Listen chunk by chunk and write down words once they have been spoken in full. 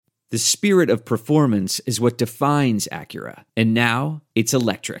The spirit of performance is what defines Acura. And now, it's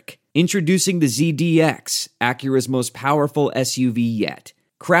electric. Introducing the ZDX, Acura's most powerful SUV yet.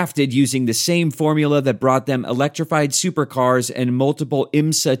 Crafted using the same formula that brought them electrified supercars and multiple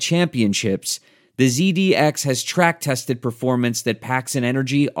IMSA championships, the ZDX has track-tested performance that packs an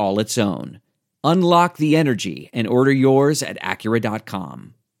energy all its own. Unlock the energy and order yours at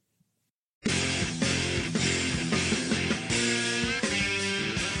Acura.com.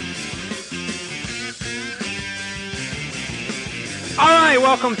 All right,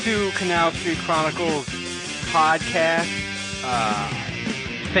 welcome to Canal Street Chronicles podcast,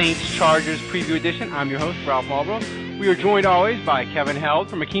 Saints Chargers preview edition. I'm your host, Ralph Marlborough. We are joined always by Kevin Held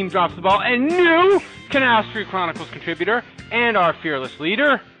from Akeem Drops the Ball, and new Canal Street Chronicles contributor and our fearless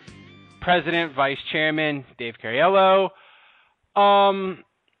leader, President, Vice Chairman, Dave Cariello.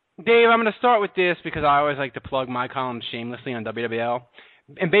 Dave, I'm going to start with this because I always like to plug my columns shamelessly on WWL.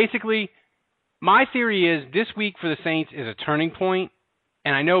 And basically, my theory is this week for the Saints is a turning point,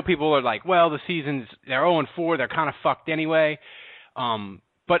 and I know people are like, well, the season's, they're 0-4, they're kind of fucked anyway.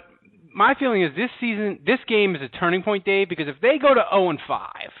 But my feeling is this game is a turning point, Dave, because if they go to 0-5,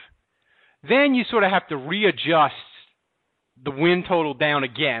 then you sort of have to readjust the win total down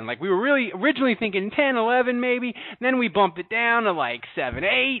again. Like we were really originally thinking 10-11 maybe, then we bumped it down to like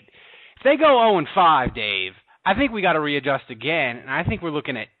 7-8. If they go 0-5, Dave, I think we got to readjust again, and I think we're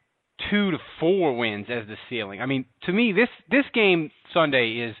looking at 2 to 4 wins as the ceiling. I mean, to me, this game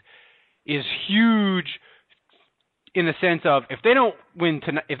Sunday is huge in the sense of if they don't win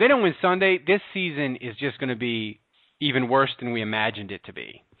Sunday, this season is just going to be even worse than we imagined it to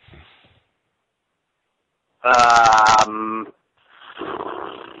be. I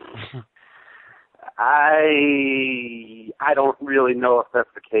don't really know if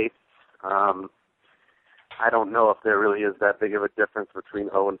that's the case. I don't know if there really is that big of a difference between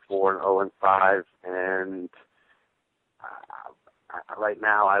 0-4 and 0-5, and right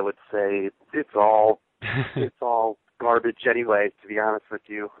now I would say it's all garbage anyway, to be honest with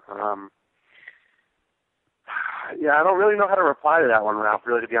you. Yeah, I don't really know how to reply to that one, Ralph,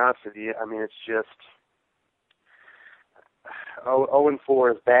 really, to be honest with you. I mean, it's just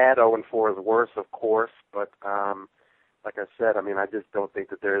 0-4 is bad, 0-4 is worse, of course, but like I said, I mean, I just don't think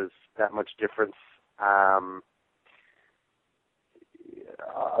that there's that much difference.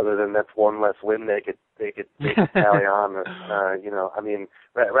 Other than that's one less win they could tally on. I mean,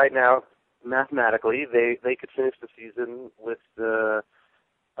 right now, mathematically, they could finish the season with a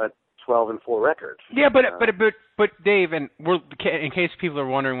 12-4 record. Yeah, but Dave, and in case people are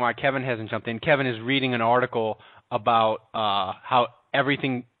wondering why Kevin hasn't jumped in, Kevin is reading an article about how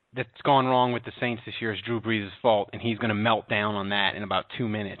everything that's gone wrong with the Saints this year is Drew Brees' fault, and he's going to melt down on that in about 2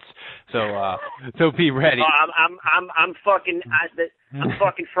 minutes. So be ready. I'm fucking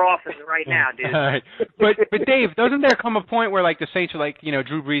frothing right now, dude. All right. But Dave, doesn't there come a point where like the Saints are like,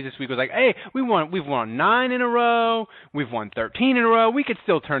 Drew Brees this week was like, hey, we've won 9 in a row, we've won 13 in a row, we could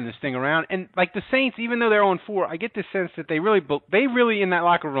still turn this thing around. And like the Saints, even though they're 0-4, I get the sense that they really in that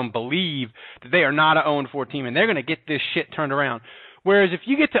locker room believe that they are not an 0-4 team and they're going to get this shit turned around. Whereas if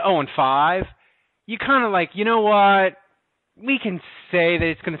you get to 0-5, you kind of like, you know what? We can say that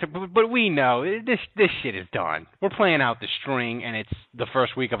it's going to, but we know this shit is done. We're playing out the string, and it's the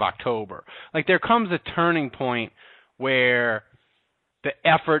first week of October. Like there comes a turning point where the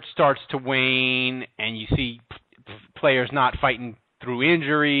effort starts to wane, and you see players not fighting through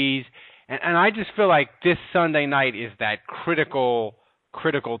injuries, and I just feel like this Sunday night is that critical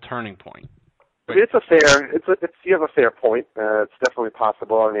turning point. You have a fair point. It's definitely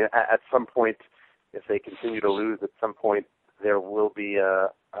possible. I mean, at some point, if they continue to lose, at some point there will be a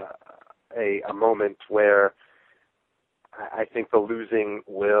moment where I think the losing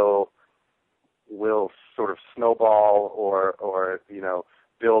will sort of snowball or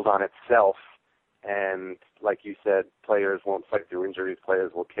build on itself. And like you said, players won't fight through injuries.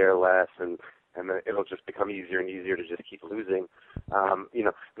 Players will care less, and it'll just become easier and easier to just keep losing.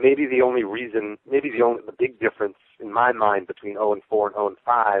 Maybe the big difference in my mind between 0-4 and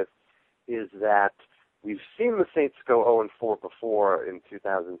 0-5 is that we've seen the Saints go 0-4 before in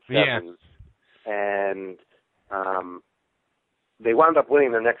 2007, and they wound up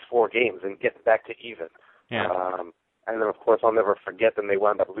winning their next 4 games and getting back to even. Yeah. And then, of course, I'll never forget them. They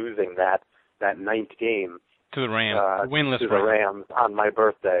wound up losing that 9th game to the Rams, winless to the Rams on my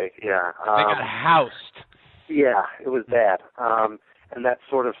birthday. Yeah, they got housed. Yeah, it was bad. And that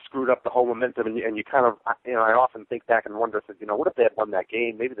sort of screwed up the whole momentum. And you kind of, I often think back and wonder, what if they had won that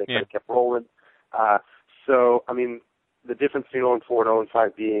game? Maybe they could have kept rolling. So, I mean, the difference between 0-4 and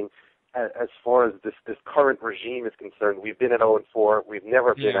 0-5 being as far as this current regime is concerned, we've been at 0-4. We've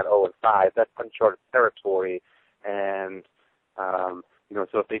never been at 0-5. That's uncharted territory. And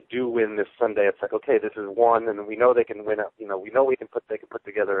so if they do win this Sunday, it's like, okay, this is one, and we know they can win. We know they can put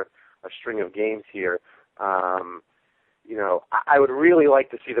together a string of games here. I would really like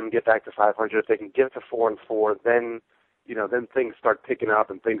to see them get back to 500. If they can get to 4-4, then things start picking up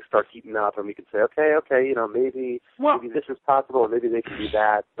and things start heating up, and we can say, okay, maybe this is possible, and maybe they can do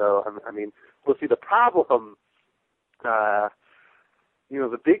that. So, we'll see. The problem, the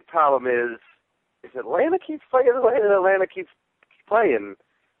big problem is if Atlanta keeps playing the way that Atlanta keeps playing,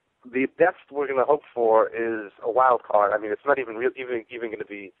 the best we're going to hope for is a wild card. It's not even going to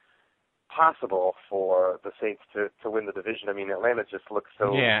be possible for the Saints to win the division. Atlanta just looks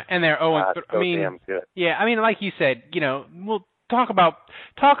so and they're damn good. Yeah, like you said, we'll talk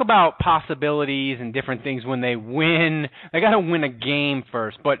about possibilities and different things when they win. They got to win a game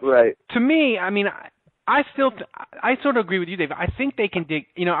first. But to me, I sort of agree with you, Dave. I think they can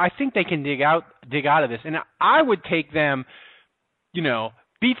dig out of this, and I would take them,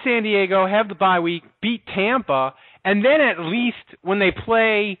 beat San Diego, have the bye week, beat Tampa, and then at least when they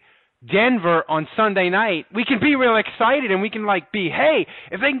play Denver on Sunday night, we can be real excited and we can hey,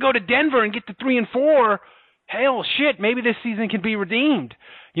 if they can go to Denver and get to 3-4, hell shit, maybe this season can be redeemed.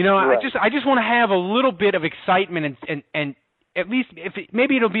 I just want to have a little bit of excitement and at least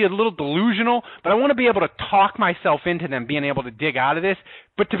maybe it'll be a little delusional, but I want to be able to talk myself into them being able to dig out of this.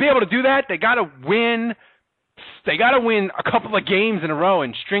 But to be able to do that, they got to win. They got to win a couple of games in a row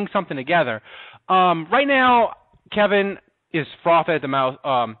and string something together. Right now, Kevin is frothing at the mouth.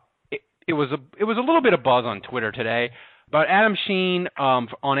 It was a little bit of buzz on Twitter today about Adam Sheen on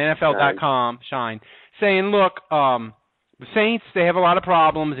NFL.com, Shine, saying, look, the Saints, they have a lot of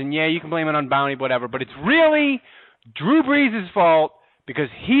problems, and yeah, you can blame it on Bounty, whatever, but it's really Drew Brees' fault because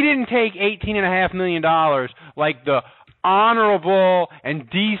he didn't take $18.5 million like the honorable and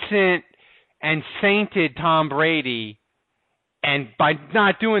decent and sainted Tom Brady. And by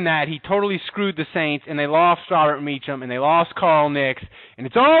not doing that, he totally screwed the Saints, and they lost Robert Meacham, and they lost Carl Nicks, and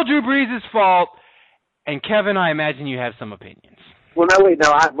it's all Drew Brees' fault. And Kevin, I imagine you have some opinions. Well,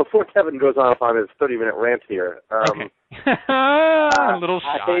 before Kevin goes off on his 30-minute rant here, okay. A little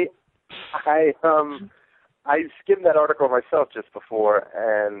shot. I skimmed that article myself just before,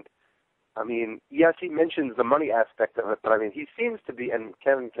 and yes, he mentions the money aspect of it, but he seems to be, and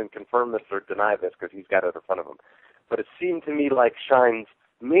Kevin can confirm this or deny this because he's got it in front of him. But it seemed to me like Shine's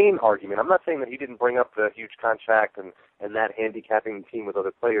main argument, I'm not saying that he didn't bring up the huge contract and that handicapping the team with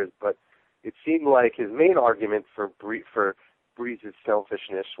other players, but it seemed like his main argument for Brees'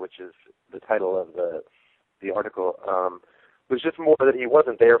 selfishness, which is the title of the article, was just more that he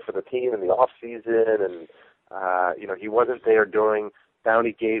wasn't there for the team in the off season, and he wasn't there during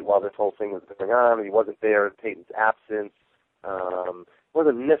Bountygate while this whole thing was going on. He wasn't there in Peyton's absence. It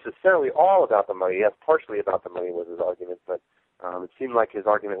wasn't necessarily all about the money. Yes, partially about the money was his argument, but it seemed like his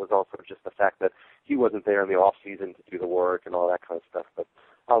argument was also just the fact that he wasn't there in the off season to do the work and all that kind of stuff. But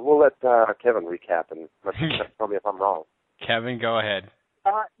we'll let Kevin recap and tell me if I'm wrong. Kevin, go ahead.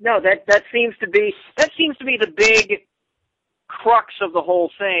 No, that seems to be the big crux of the whole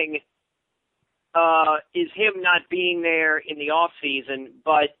thing. Is him not being there in the off season,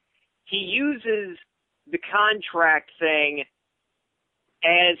 but he uses the contract thing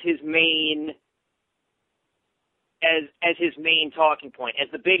as his main talking point, as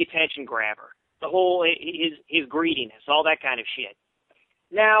the big attention grabber. The whole his greediness, all that kind of shit.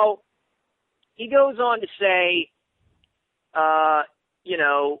 Now, he goes on to say,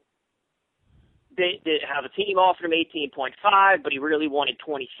 they have a team offered him 18.5, but he really wanted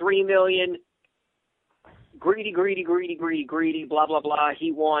 23 million. Greedy, blah, blah, blah.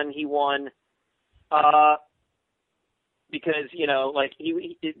 He won. Because, he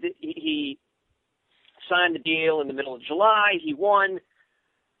signed the deal in the middle of July. He won.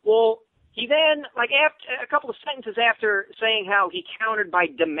 Well, he then, after a couple of sentences after saying how he countered by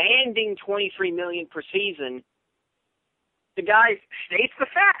demanding $23 million per season, the guy states the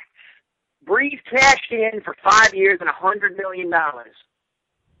facts. Brees cashed in for 5 years and $100 million.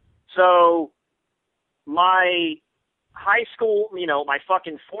 So my high school, my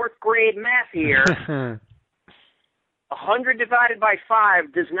fucking fourth grade math here, 100 divided by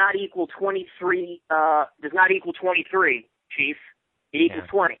 5 does not equal 23, Chief. It equals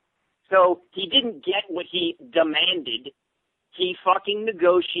 20. So he didn't get what he demanded. He fucking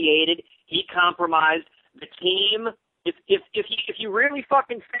negotiated. He compromised. The team, if you really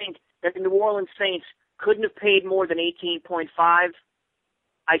fucking think that the New Orleans Saints couldn't have paid more than 18.5,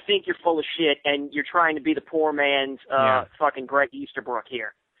 I think you're full of shit and you're trying to be the poor man's fucking Greg Easterbrook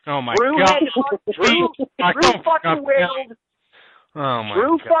here. Oh my Drew God! Drew fucking wiggled. Oh my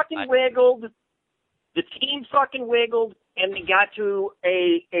Drew God! fucking wiggled. The team fucking wiggled, and they got to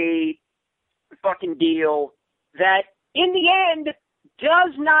a fucking deal that, in the end,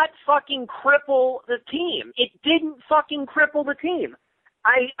 does not fucking cripple the team. It didn't fucking cripple the team.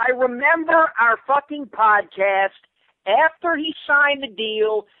 I remember our fucking podcast after he signed the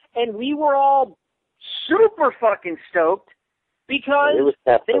deal, and we were all super fucking stoked because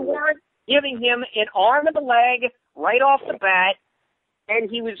they weren't giving him an arm and a leg right off the bat, and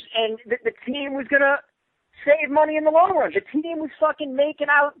the team was gonna save money in the long run. The team was fucking making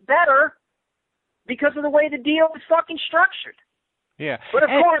out better because of the way the deal was fucking structured. Yeah. But of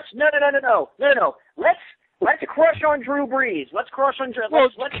course, no. Let's crush on Drew Brees. Let's go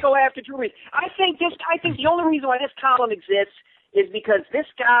after Drew Brees. I think the only reason why this column exists is because this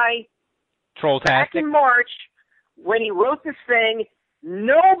guy, back in March, when he wrote this thing,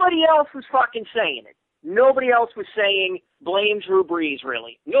 nobody else was fucking saying it. Nobody else was saying blame Drew Brees,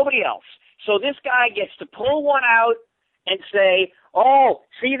 really. Nobody else. So this guy gets to pull one out and say, oh,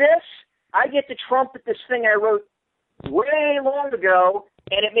 see this? I get to trumpet this thing I wrote way long ago,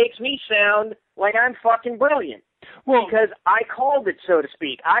 and it makes me sound like I'm fucking brilliant. Well, because I called it, so to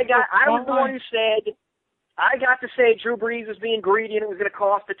speak. I was the one who said, I got to say Drew Brees was being greedy and it was going to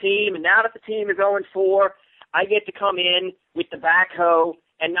cost the team, and now that the team is 0-4, I get to come in with the backhoe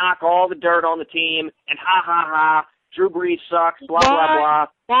and knock all the dirt on the team, and ha, ha, ha, Drew Brees sucks, blah, blah, blah.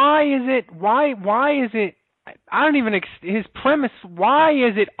 Why is it, I don't even, his premise, why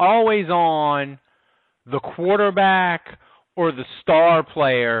is it always on the quarterback or the star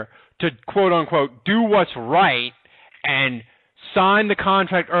player to, quote unquote, do what's right and sign the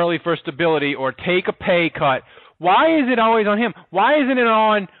contract early for stability or take a pay cut? Why is it always on him? Why isn't it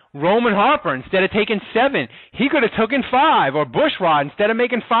on Roman Harper instead of taking 7? He could have taken 5, or Bushrod instead of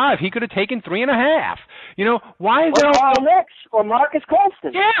making 5. He could have taken 3.5. You know, why is it always on Nix or Marcus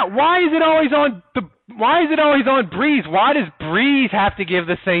Colston? Yeah, why is it always on Brees? Why does Brees have to give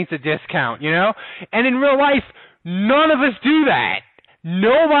the Saints a discount, you know? And in real life, none of us do that.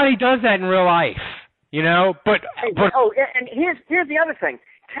 Nobody does that in real life, you know? But and here's the other thing.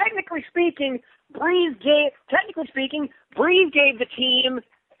 Technically speaking, Brees gave the team,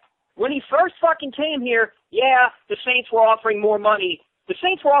 when he first fucking came here, yeah, the Saints were offering more money. The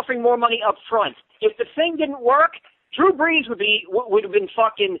Saints were offering more money up front. If the thing didn't work, Drew Brees would have been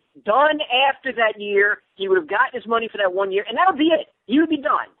fucking done after that year. He would have gotten his money for that 1 year, and that would be it. He would be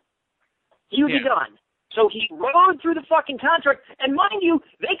done. He would be done. So he rode through the fucking contract, and mind you,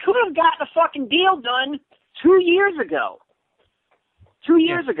 they could have gotten a fucking deal done 2 years ago. 2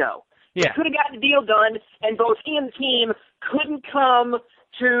 years ago. Yeah. They could have gotten the deal done, and both he and the team couldn't come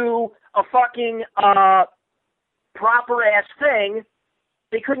to a fucking proper-ass thing.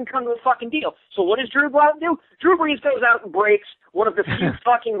 They couldn't come to a fucking deal. So what does Drew go out and do? Drew Brees goes out and breaks one of the few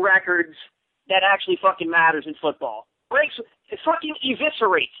fucking records that actually fucking matters in football. Fucking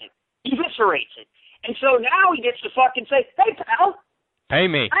eviscerates it. And so now he gets to fucking say, hey, pal. Pay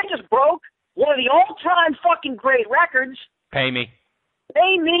me. I just broke one of the all-time fucking great records. Pay me.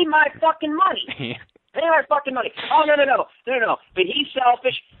 Pay me my fucking money. Pay my fucking money. Oh, no. But he's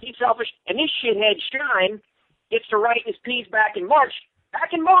selfish. And this shithead Shine gets to write his piece back in March. Where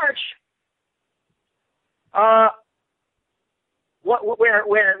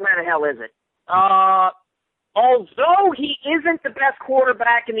the hell is it? Although he isn't the best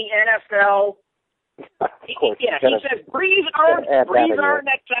quarterback in the NFL, he says Brees earned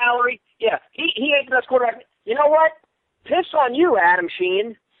that salary. Yeah, he ain't the best quarterback. You know what? Piss on you, Adam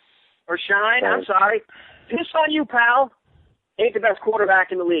Sheen. Or Shine, I'm sorry. Piss on you, pal. Ain't the best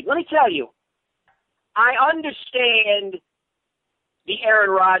quarterback in the league. Let me tell you, I understand the Aaron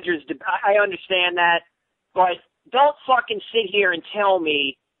Rodgers debate. I understand that, but don't fucking sit here and tell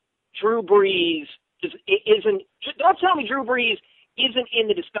me Drew Brees isn't. Don't tell me Drew Brees isn't in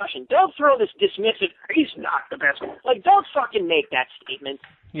the discussion. Don't throw this dismissive. He's not the best. Like, don't fucking make that statement.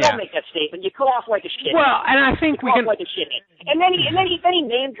 Yeah. Don't make that statement. You come off like a shithead. Well, and I think we can. Like a shithead. And then he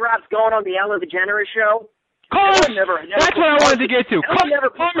name drops going on the Ellen DeGeneres show. Carson, that's what I wanted to get to.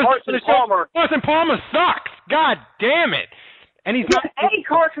 Carson Palmer sucks. God damn it. And he's not. A,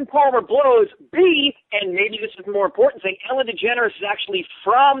 Carson Palmer blows. B, and maybe this is the more important thing, Ellen DeGeneres is actually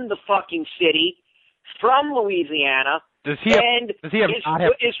from the fucking city, from Louisiana, is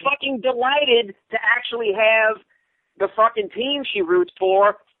fucking delighted to actually have the fucking team she roots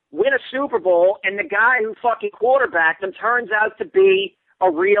for win a Super Bowl, and the guy who fucking quarterbacked them turns out to be a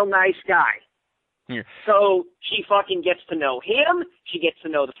real nice guy. Yeah. So she fucking gets to know him. She gets to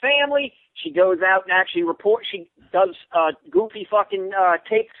know the family. She goes out and actually reports. She does a goofy fucking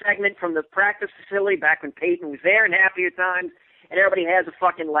tape segment from the practice facility back when Peyton was there in happier times, and everybody has a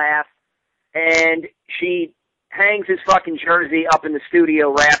fucking laugh. And she hangs his fucking jersey up in the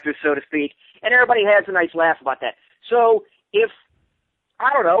studio rafters, so to speak, and everybody has a nice laugh about that. So if,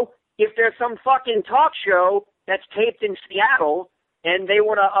 I don't know, if there's some fucking talk show that's taped in Seattle and they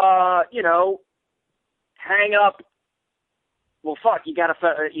want to, hang up, well, fuck, you gotta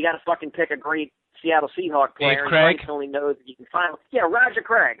fucking pick a great Seattle Seahawk player. Hey, Craig? And only knows that you can find. Yeah, Roger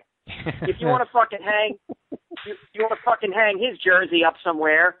Craig. If you want to fucking hang, you want to fucking hang his jersey up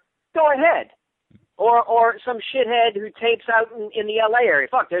somewhere, go ahead. Or some shithead who tapes out in the LA area.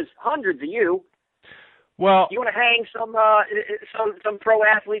 Fuck, there's hundreds of you. Well, You want to hang some pro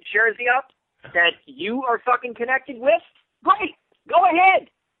athlete jersey up that you are fucking connected with? Great, go ahead.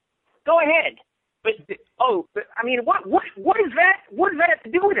 But I mean, what is that? What does that have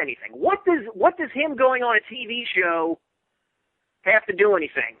to do with anything? What does him going on a TV show have to do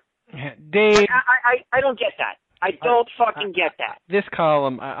anything? Dave, I don't get that. I don't fucking get that. This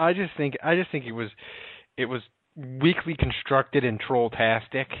column, I just think it was weakly constructed and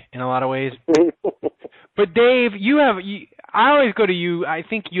troll-tastic in a lot of ways. But Dave, I always go to you. I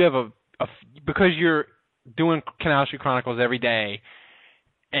think you have because you're doing Canal Street Chronicles every day,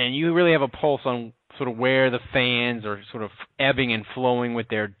 and you really have a pulse on sort of where the fans are sort of ebbing and flowing with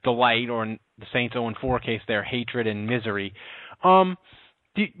their delight, or in the Saints 0-4 case, their hatred and misery.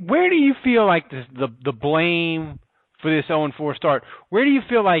 Where do you feel like the blame for this 0-4 start? Where do you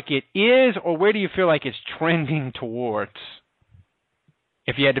feel like it is, or where do you feel like it's trending towards?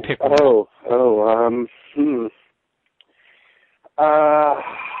 If you had to pick one.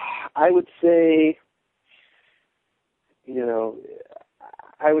 I would say,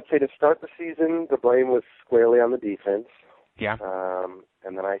 to start the season, the blame was squarely on the defense. Yeah.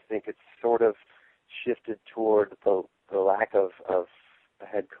 And then I think it's sort of shifted toward the lack of a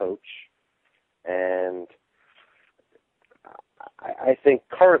head coach. And I think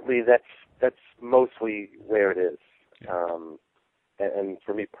currently that's mostly where it is. And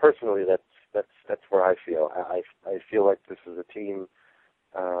for me personally, that's where I feel. I feel like this is a team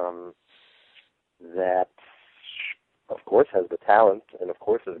that, of course, has the talent and, of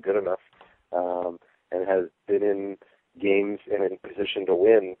course, is good enough and has been in games and in position to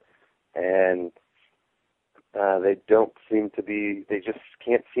win. And they just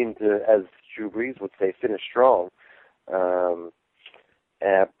can't seem to, as Drew Brees would say, finish strong.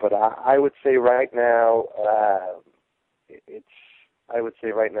 But I would say right now,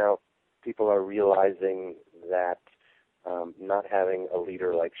 people are realizing that not having a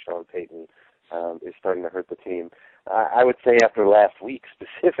leader like Sean Payton is starting to hurt the team. I would say after last week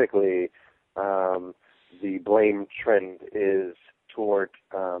specifically, the blame trend is toward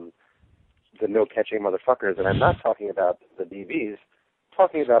the no-catching motherfuckers, and I'm not talking about the DBs, I'm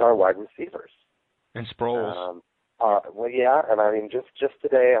talking about our wide receivers. And Sproles. Well, yeah, and I mean, just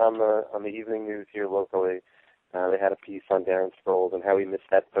today on the evening news here locally, they had a piece on Darren Sproles and how he missed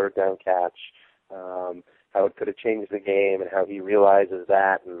that third down catch, how it could have changed the game, and how he realizes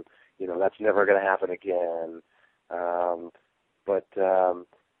that, and that's never going to happen again. But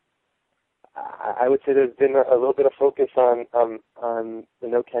I would say there's been a little bit of focus on the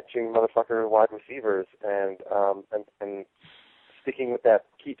no-catching motherfucker wide receivers, and sticking with that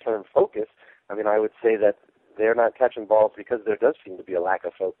key term focus. I mean, I would say that they're not catching balls because there does seem to be a lack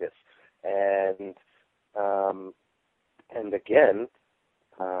of focus, and again,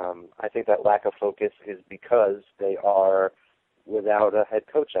 I think that lack of focus is because they are without a head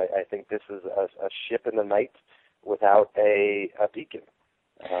coach. I think this is a ship in the night without a beacon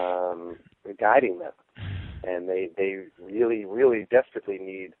guiding them, and they really, really desperately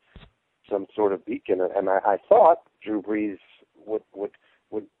need some sort of beacon. And I thought Drew Brees would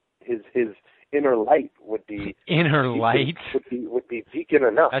his inner light would be would be beacon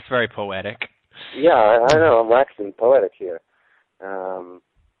enough. That's very poetic. Yeah, I know. I'm waxing poetic here.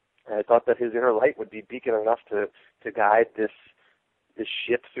 I thought that his inner light would be beacon enough to guide this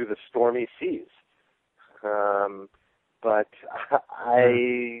ship through the stormy seas. But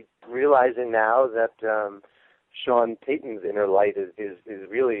I realizing now that Sean Payton's inner light is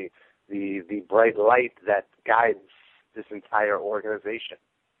really the bright light that guides this entire organization.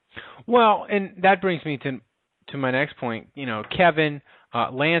 Well, and that brings me to my next point. Kevin,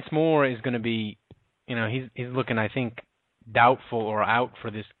 Lance Moore is going to be, he's looking, I think, doubtful or out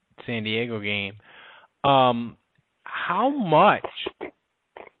for this San Diego game. How much?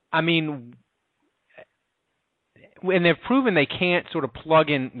 I mean, and they've proven they can't sort of plug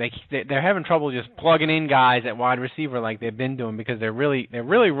in. They're having trouble just plugging in guys at wide receiver like they've been doing because they're really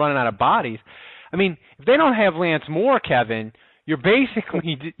running out of bodies. I mean, if they don't have Lance Moore, Kevin, you're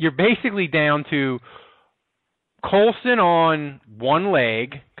basically down to Colson on one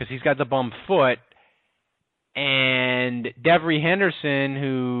leg because he's got the bum foot, and Devery Henderson,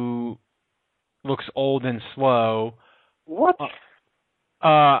 who looks old and slow. What? Where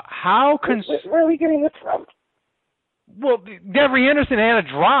are we getting this from? Well, Devery Henderson had a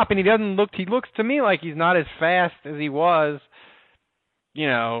drop, and he looks to me like he's not as fast as he was,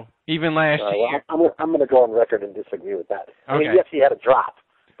 even last year. I'm going to go on record and disagree with that. I mean, yes, he had a drop,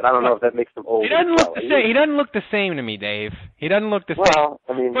 but I don't know if that makes him old. He doesn't look the same. He doesn't look the same to me, Dave. He doesn't look the same. Well,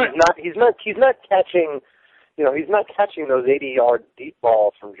 I mean, he's not catching. He's not catching those 80-yard deep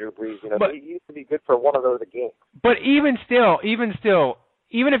balls from Drew Brees. He used to be good for one of those a game. But even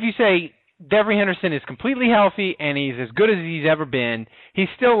if you say Devery Henderson is completely healthy and he's as good as he's ever been, he's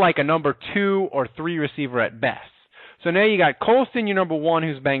still like a number 2 or 3 receiver at best. So now you got Colston, your number 1,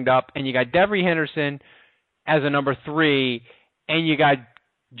 who's banged up, and you got Devery Henderson as a number 3, and you got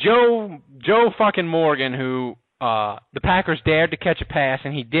Joe fucking Morgan, who the Packers dared to catch a pass,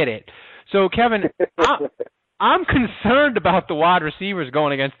 and he did it. So, Kevin, I'm concerned about the wide receivers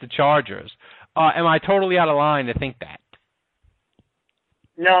going against the Chargers. Am I totally out of line to think that?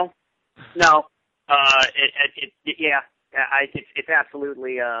 No. It's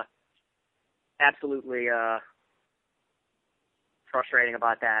absolutely frustrating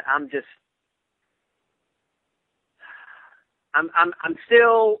about that. I'm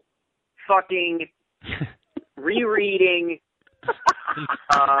still fucking rereading. Just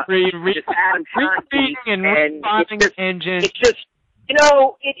Adam Shine and engine. It's just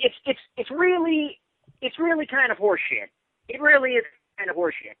it's really kind of horseshit. It really is kind of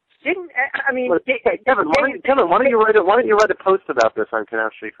horseshit. Kevin, why don't you write a post about this on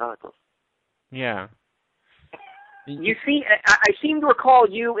Canal Street Chronicles? Yeah. You see, I seem to recall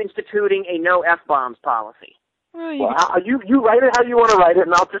you instituting a no F-bombs policy. Well, you write it how you want to write it,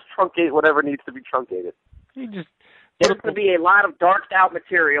 and I'll just truncate whatever needs to be truncated. There's going to be a lot of darked-out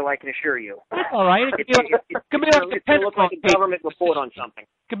material, I can assure you. All right. It's going to look like a government report on something.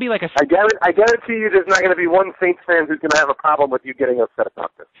 Could be like a. I guarantee you, there's not going to be one Saints fan who's going to have a problem with you getting upset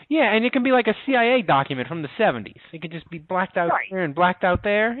about this. Yeah, and it can be like a CIA document from the 70s. It could just be blacked out here and blacked out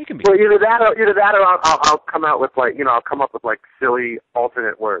there. It can be. Well, either that or I'll come out with I'll come up with silly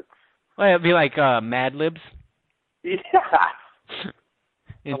alternate words. Well, it'd be like Mad Libs. Yeah.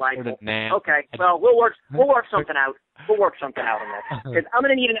 Okay, well, we'll work something out. We'll work something out on this because I'm going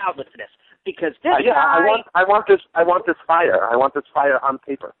to need an outlet for this because this guy. I want this fire. I want this fire on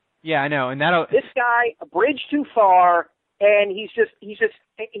paper. Yeah, I know, and this guy a bridge too far, and he's it's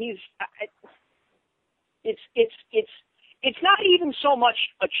not even so much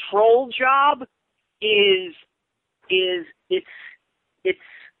a troll job. It's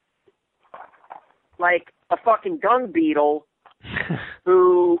like a fucking dung beetle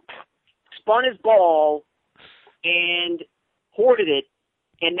who spun his ball and hoarded it,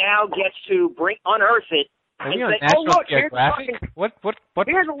 and now gets to unearth it and say, "Oh look, here's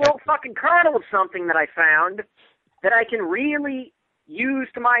a little fucking kernel of something that I found that I can really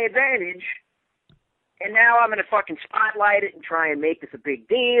use to my advantage." And now I'm going to fucking spotlight it and try and make this a big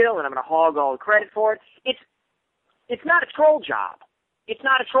deal, and I'm going to hog all the credit for it. It's not a troll job. It's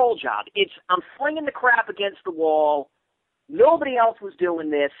not a troll job. I'm flinging the crap against the wall. Nobody else was doing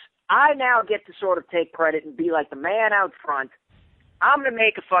this. I now get to sort of take credit and be like the man out front. I'm going to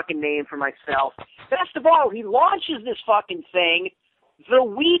make a fucking name for myself. Best of all, he launches this fucking thing the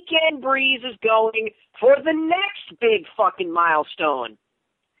weekend Brees is going for the next big fucking milestone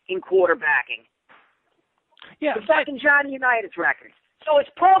in quarterbacking. Yeah, the fucking Johnny Unitas record. So it's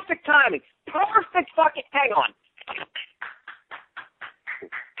perfect timing. Perfect fucking, hang on.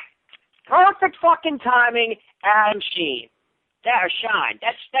 Perfect fucking timing, Adam Shine. That's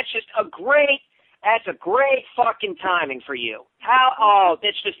just a great fucking timing for you.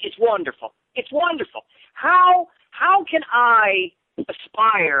 It's wonderful. It's wonderful. How can I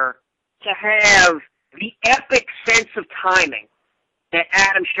aspire to have the epic sense of timing that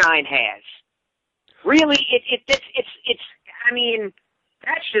Adam Shine has? Really, I mean,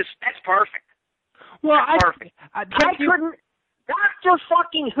 that's perfect. Well, that's perfect. I couldn't. Dr.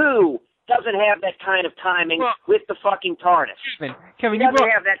 fucking Who doesn't have that kind of timing with the fucking TARDIS. Kevin, he doesn't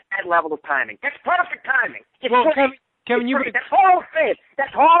have that level of timing. That's perfect timing. Kevin, that's Hall of Fame.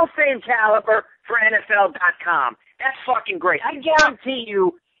 That's Hall of Fame caliber for NFL.com. That's fucking great. I guarantee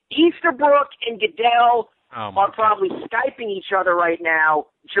you, Easterbrook and Goodell are probably Skyping each other right now,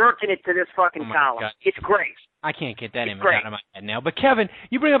 jerking it to this fucking column. God. It's great. I can't get that image out of my head now. But Kevin,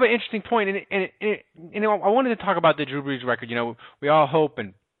 you bring up an interesting point, and I wanted to talk about the Drew Brees record. We all hope,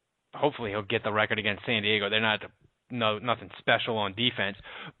 and hopefully he'll get the record against San Diego. They're nothing special on defense.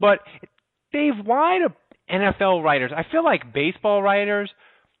 But Dave, why do NFL writers? I feel like baseball writers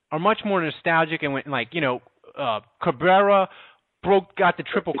are much more nostalgic, and Cabrera got the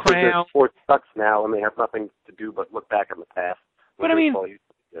Triple Crown. Sports sucks now, and they have nothing to do but look back in the past. But I mean,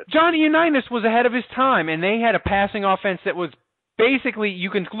 Johnny Unitas was ahead of his time, and they had a passing offense that was basically, you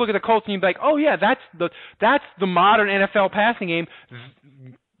can look at the Colts and you'd be like, oh yeah, that's the modern NFL passing game.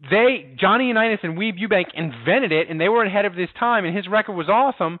 Johnny Unitas and Weeb Ewbank invented it, and they were ahead of this time, and his record was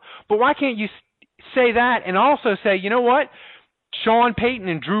awesome. But why can't you say that and also say, you know what, Sean Payton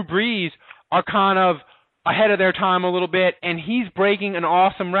and Drew Brees are kind of ahead of their time a little bit, and he's breaking an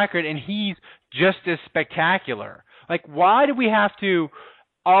awesome record, and he's just as spectacular. Like, why do we have to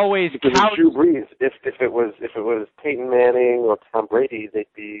always couch Drew Brees? If it was Peyton Manning or Tom Brady, they'd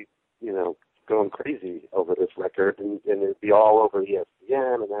be going crazy over this record, and it'd be all over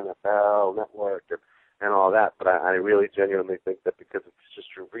ESPN and NFL Network and all that. But I really genuinely think that because it's just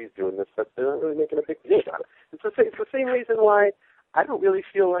Drew Brees doing this, that they're not really making a big deal about it. It's the same reason why I don't really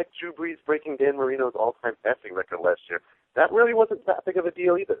feel like Drew Brees breaking Dan Marino's all-time passing record last year. That really wasn't that big of a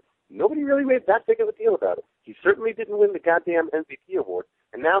deal either. Nobody really made that big of a deal about it. He certainly didn't win the goddamn MVP award.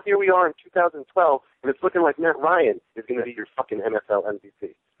 And now here we are in 2012, and it's looking like Matt Ryan is going to be your fucking NFL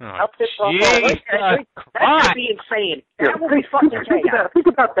MVP. How pissed off are you? That would be insane. That would be fucking insane. Think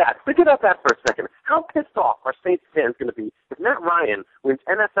about that. Think about that for a second. How pissed off are Saints fans going to be if Matt Ryan wins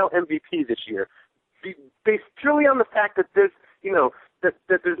NFL MVP this year, based purely on the fact that there's that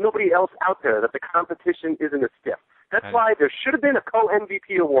there's nobody else out there, that the competition isn't as stiff. That's why there should have been a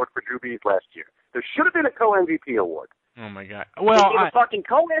co-MVP award for Drew Brees last year. There should have been a co-MVP award. Oh my God! Well, the fucking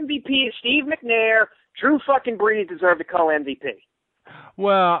co-MVP is Steve McNair. Drew fucking Brees deserved a co-MVP.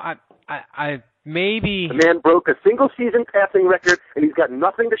 Well, I maybe the man broke a single season passing record, and he's got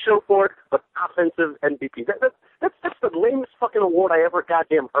nothing to show for it but offensive MVP. That's the lamest fucking award I ever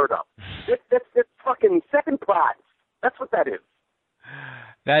goddamn heard of. That's fucking second prize. That's what that is.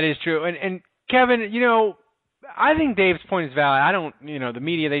 That is true. And Kevin, I think Dave's point is valid. I don't, the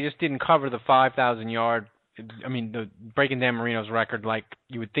media, they just didn't cover the 5,000 yard. I mean, the breaking Dan Marino's record like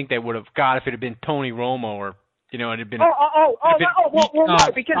you would think they would have got if it had been Tony Romo or, it had been. No,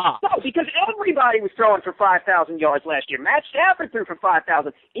 because everybody was throwing for 5,000 yards last year. Matt Stafford threw for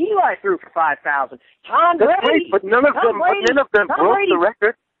 5,000. Eli threw for 5,000. Tom Brady. That's great, but none of them broke the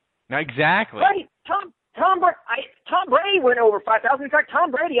record. Exactly. Right. Tom Brady went over 5,000. In fact,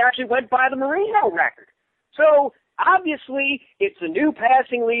 Tom Brady actually went by the Marino record. So obviously, it's a new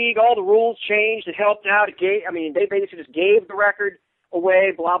passing league. All the rules changed. It helped out. They basically just gave the record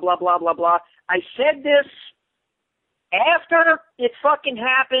away. Blah blah blah blah blah. I said this after it fucking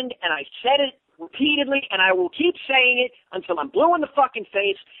happened, and I said it repeatedly, and I will keep saying it until I'm blue in the fucking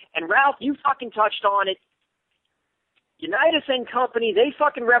face. And Ralph, you fucking touched on it. Unitas and company, they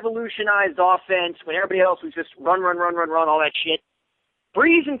fucking revolutionized offense when everybody else was just run, all that shit.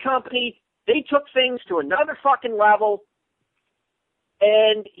 Brees and company, they took things to another fucking level,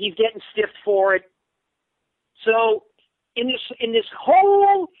 and he's getting stiffed for it. So in this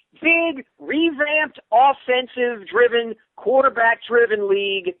whole big, revamped, offensive-driven, quarterback-driven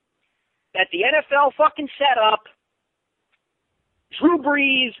league that the NFL fucking set up, Drew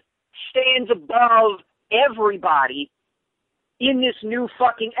Brees stands above everybody in this new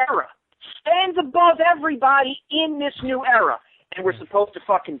fucking era. Stands above everybody in this new era. And we're supposed to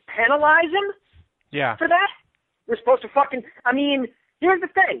fucking penalize him for that? We're supposed to fucking... I mean, here's the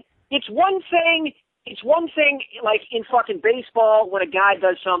thing. It's one thing, like, in fucking baseball, when a guy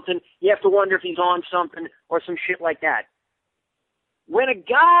does something, you have to wonder if he's on something or some shit like that. When a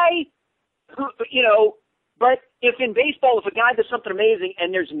guy who, but if in baseball, if a guy does something amazing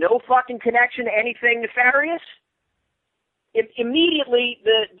and there's no fucking connection to anything nefarious, immediately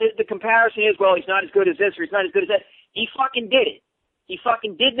the comparison is, well, he's not as good as this or he's not as good as that. He fucking did it. He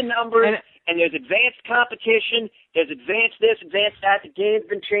fucking did the numbers, and there's advanced competition, there's advanced this, advanced that, the game's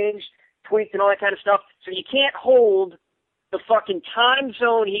been changed, tweaked, and all that kind of stuff. So you can't hold the fucking time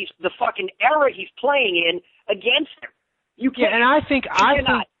zone the fucking era he's playing in against him. You can't. Yeah, and I think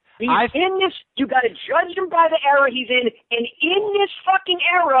in this, you got to judge him by the era he's in, and in this fucking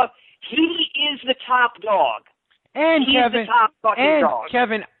era, he is the top dog. And he's Kevin, the top fucking dog.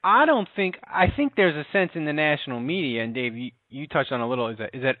 Kevin, I think there's a sense in the national media, and Dave, you touched on a little, is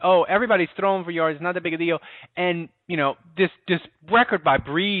that everybody's throwing for yards, it's not that big a deal, and this record by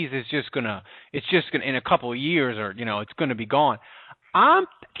Brees is just gonna in a couple of years, or it's gonna be gone.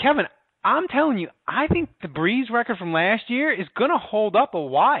 Kevin, I'm telling you, I think the Brees record from last year is going to hold up a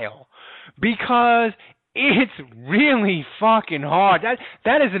while because it's really fucking hard.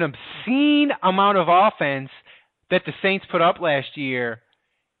 That is an obscene amount of offense that the Saints put up last year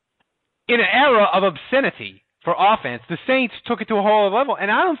in an era of obscenity for offense. The Saints took it to a whole other level,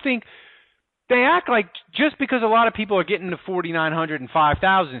 and I don't think they act like just because a lot of people are getting to 4,900 and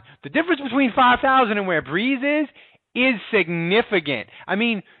 5,000, the difference between 5,000 and where Brees is significant. I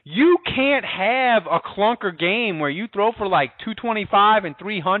mean, you can't have a clunker game where you throw for like 225 and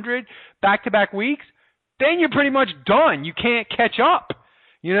 300 back-to-back weeks. Then you're pretty much done. You can't catch up,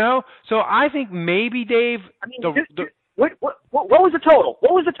 you know? So I think maybe, Dave, I mean, what was the total?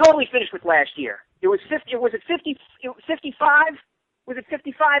 What was the total he finished with last year? It was 50. Was it 50? 55? Was it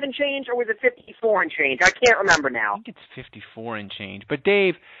 55 and change, or was it 54 and change? I can't remember now. I think it's 54 and change. But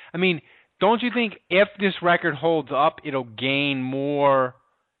Dave, I mean, don't you think if this record holds up, it'll gain more?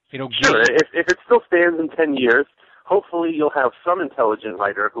 Sure. If it still stands in 10 years, hopefully you'll have some intelligent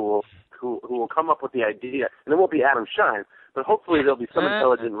writer who will come up with the idea, and it won't be Adam Shine, but hopefully there'll be some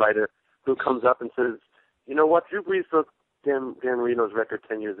intelligent writer who comes up and says, you know what, Drew Brees broke Dan Marino's record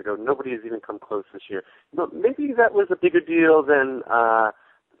 10 years ago. Nobody has even come close this year. Maybe that was a bigger deal than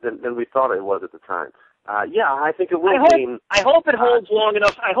we thought it was at the time. Yeah, I think it will gain. I hope it holds long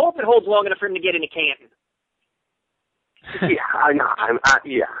enough. I hope it holds long enough for him to get into Canton.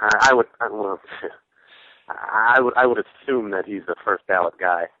 I would assume that he's the first ballot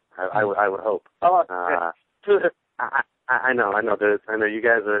guy. I would hope. I know. I know you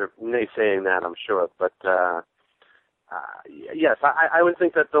guys are naysaying that, I'm sure, but yes, I would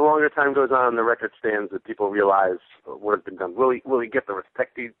think that the longer time goes on, the record stands, that people realize what has been done. Will he get the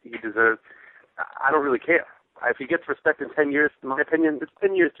respect he deserves? I don't really care. If he gets respect in 10 years, in my opinion, it's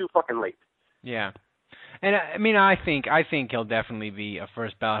 10 years too fucking late. Yeah. And I mean, I think he'll definitely be a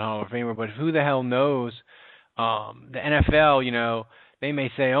first ballot Hall of Famer, but who the hell knows? The NFL, you know, they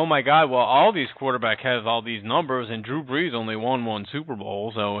may say, "Oh my God, well, all these quarterbacks have all these numbers, and Drew Brees only won one Super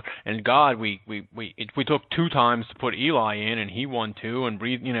Bowl. So, and God, we took 2 times to put Eli in, and he won 2, and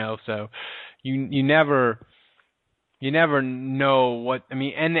Brees, you know." So, you never know what. I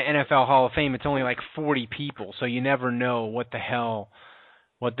mean, and the NFL Hall of Fame, it's only like 40 people, so you never know what the hell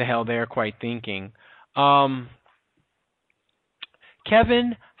they're quite thinking. Kevin,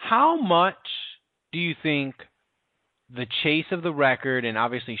 how much do you think the chase of the record, and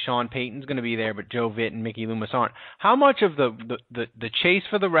obviously Sean Payton's going to be there, but Joe Vitt and Mickey Loomis aren't. How much of the chase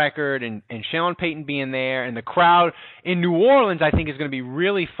for the record and Sean Payton being there and the crowd in New Orleans, I think, is going to be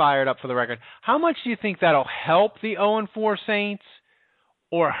really fired up for the record. How much do you think that'll help the 0-4 Saints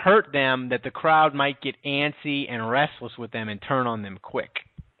or hurt them, that the crowd might get antsy and restless with them and turn on them quick?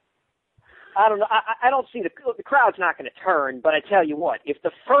 I don't know. I don't see the crowd's not going to turn, but I tell you what, if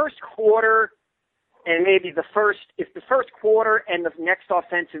the first quarter and maybe if the first quarter and the next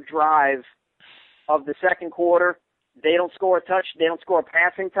offensive drive of the second quarter, they don't score a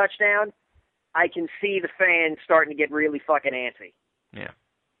passing touchdown, I can see the fans starting to get really fucking antsy. Yeah.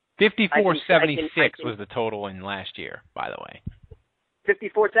 54-76 was the total in last year, by the way.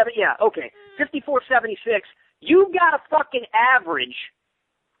 54-7, yeah, okay. 54-76, you've got to fucking average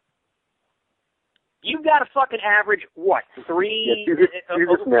what? 3?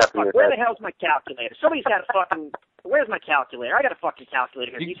 Where the hell's my calculator? Somebody's got a fucking. Where's my calculator? I got a fucking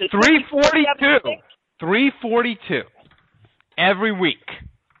calculator here. 342. 342 every week.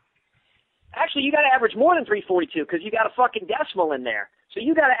 Actually, you got to average more than 342 because you got a fucking decimal in there. So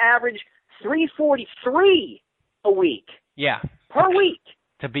you got to average 343 a week. Yeah. Per week.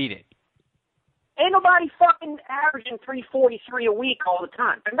 To beat it. Ain't nobody fucking averaging 343 a week all the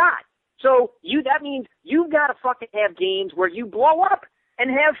time. They're not. So that means you've got to fucking have games where you blow up and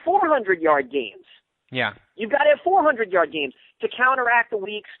have 400-yard games. Yeah. You've got to have 400-yard games to counteract the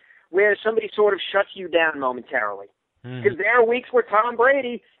weeks where somebody sort of shuts you down momentarily. Because there are weeks where Tom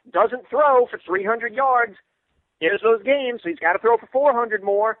Brady doesn't throw for 300 yards. There's those games, so he's got to throw for 400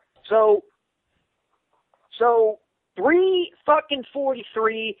 more. So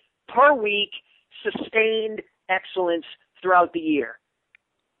 343 per week, sustained excellence throughout the year.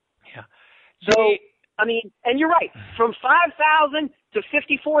 Yeah. So, I mean, and you're right. From 5,000 to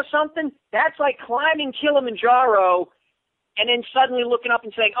 54-something, that's like climbing Kilimanjaro and then suddenly looking up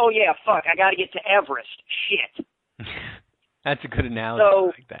and saying, oh, yeah, fuck, I got to get to Everest. Shit. That's a good analogy.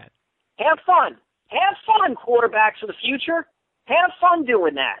 So, like that. Have fun. Have fun, quarterbacks of the future. Have fun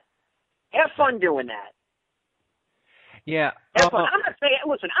doing that. Yeah. Have fun. I'm not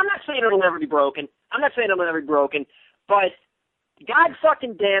saying it'll never be broken. But God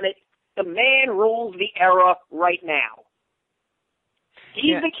fucking damn it, the man rules the era right now.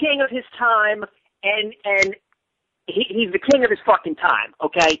 He's the king of his time, and he's the king of his fucking time,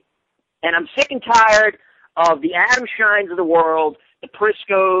 okay? And I'm sick and tired of the Adam Shines of the world, the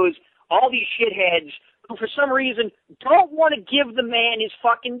Priscos, all these shitheads who for some reason don't want to give the man his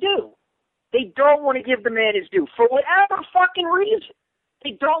fucking due. They don't want to give the man his due for whatever fucking reason.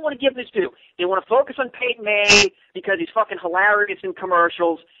 They don't want to give him his due. They want to focus on Peyton Manning because he's fucking hilarious in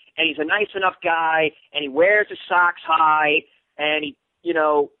commercials, and he's a nice enough guy, and he wears his socks high, and he, you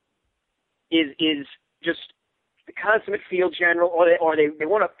know, is just the consummate field general, or they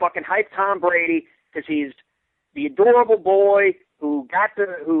want to fucking hype Tom Brady because he's the adorable boy who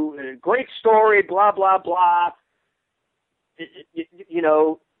great story, blah blah blah. You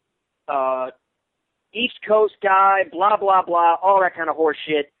know, East Coast guy, blah blah blah, all that kind of horse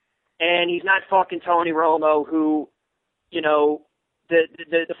shit. And he's not fucking Tony Romo, who, you know,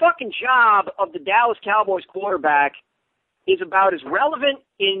 the fucking job of the Dallas Cowboys quarterback is about as relevant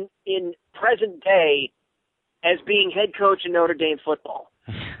in present day as being head coach in Notre Dame football.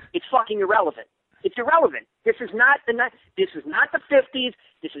 It's fucking irrelevant. It's irrelevant. This is not the 50s.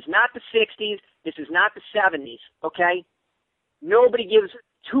 This is not the 60s. This is not the 70s. Okay, nobody gives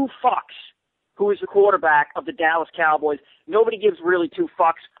two fucks who is the quarterback of the Dallas Cowboys. Nobody gives really two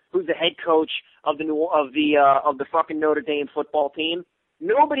fucks who's the head coach of the fucking Notre Dame football team.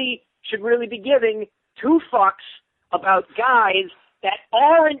 Nobody should really be giving two fucks about guys that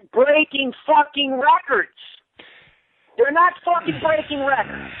aren't breaking fucking records. They're not fucking breaking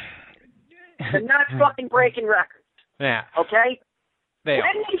records. They're not fucking breaking records. Yeah. Okay? When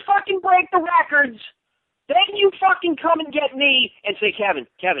they fucking break the records, then you fucking come and get me and say, Kevin,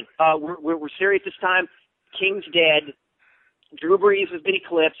 we're serious this time. King's dead. Drew Brees has been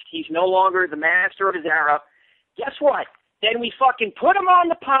eclipsed. He's no longer the master of his era. Guess what? Then we fucking put him on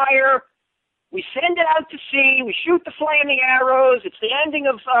the pyre. We send it out to sea. We shoot the flaming arrows. It's the ending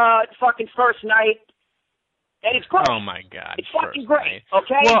of fucking first night. And it's great. Oh, my God. It's fucking great, night.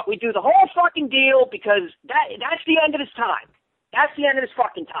 okay? Well, we do the whole fucking deal because that's the end of his time. That's the end of his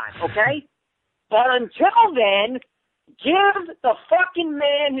fucking time, okay? But until then, give the fucking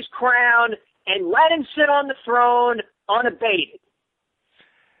man his crown and let him sit on the throne unabated.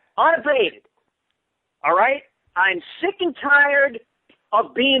 Unabated. All right? I'm sick and tired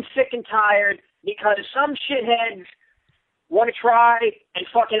of being sick and tired because some shitheads want to try and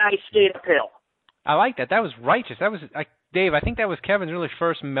fucking ice skate uphill. I like that. That was righteous. That was Dave. I think that was Kevin's really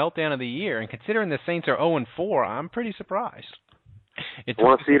first meltdown of the year. And considering the Saints are 0-4, I'm pretty surprised. I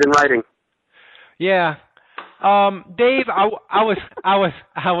want to see it in writing. Yeah, Dave. I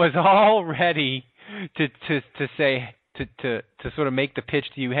was all ready to say to sort of make the pitch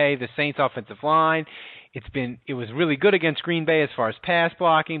to you. Hey, the Saints offensive line. It was really good against Green Bay as far as pass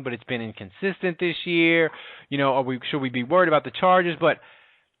blocking, but it's been inconsistent this year. You know, should we be worried about the Chargers? But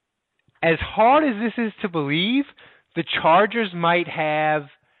as hard as this is to believe, the Chargers might have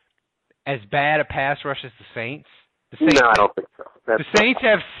as bad a pass rush as the Saints. No, I don't think so. The Saints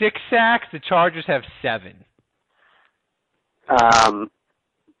have 6 sacks. The Chargers have 7.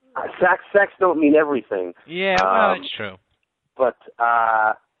 Sacks don't mean everything. Yeah, well, that's true. But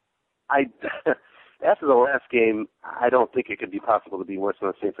after the last game, I don't think it could be possible to be worse than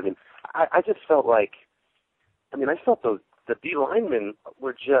the Saints. I mean, I just felt like, I felt the D linemen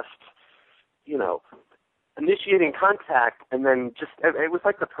were just, you know, initiating contact, and then it was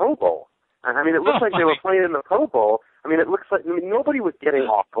like the Pro Bowl. I mean, it looked like they were playing in the Pro Bowl. I mean, it looks like nobody was getting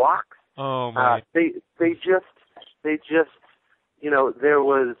off blocks. Oh my! They just, you know, there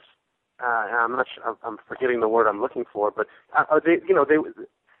was. I'm forgetting the word I'm looking for, but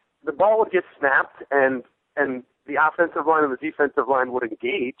the ball would get snapped, and the offensive line and the defensive line would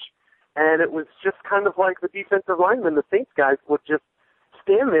engage, and it was just kind of like the defensive linemen, the Saints guys, would just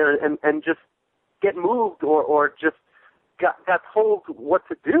stand there and just get moved or just got told what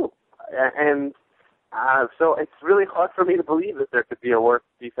to do. And so it's really hard for me to believe that there could be a worse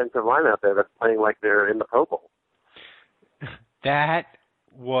defensive line out there that's playing like they're in the Pro Bowl. That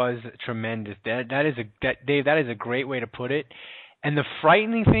was tremendous. Dave, that is a great way to put it. And the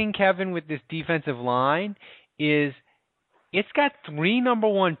frightening thing, Kevin, with this defensive line is it's got 3 number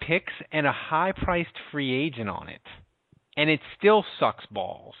 1 picks and a high-priced free agent on it. And it still sucks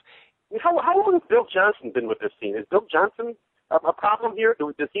balls. How long has Bill Johnson been with this team? Is Bill Johnson a problem here?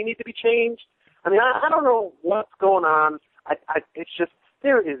 Does he need to be changed? I mean, I don't know what's going on. It's just,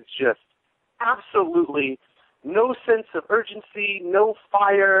 there is just absolutely no sense of urgency, no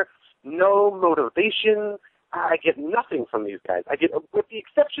fire, no motivation. I get nothing from these guys. I get, with the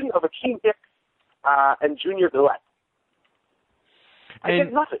exception of Akeem Hicks and Junior Gillette. I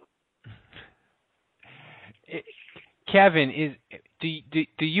get nothing. Kevin,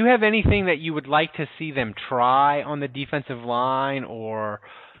 do you have anything that you would like to see them try on the defensive line, or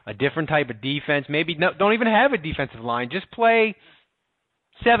a different type of defense? Maybe don't even have a defensive line. Just play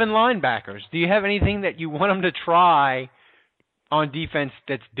 7 linebackers. Do you have anything that you want them to try on defense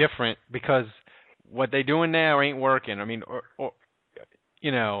that's different, because what they're doing now ain't working? I mean, or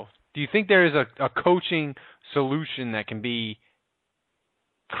you know, do you think there is a coaching solution that can be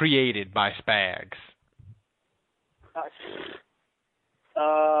created by Spags?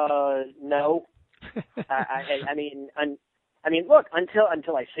 No. I mean, look, until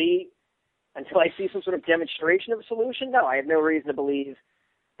I see some sort of demonstration of a solution, no, I have no reason to believe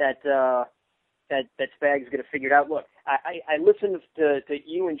that Spags is going to figure it out. Look, I listened to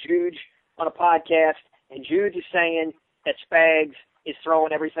you and Juge on a podcast, and Juge is saying that Spags is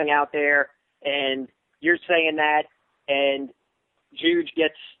throwing everything out there, and you're saying that, and Juge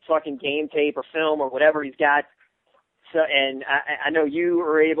gets fucking game tape or film or whatever he's got. So, and I know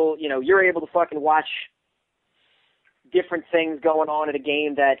you're able to fucking watch different things going on at a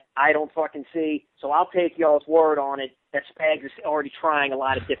game that I don't fucking see. So I'll take y'all's word on it that Spags is already trying a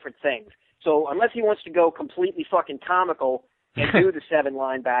lot of different things. So unless he wants to go completely fucking comical and do the 7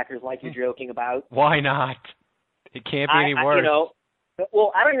 linebackers like you're joking about. Why not? It can't be any worse.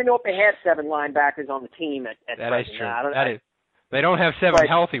 Well, I don't even know if they have 7 linebackers on the team at that present. Is true. They don't have 7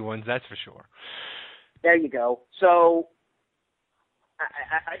 healthy ones, that's for sure. There you go. So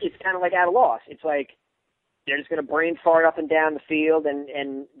it's kind of like at a loss. It's like they're just going to brain fart up and down the field,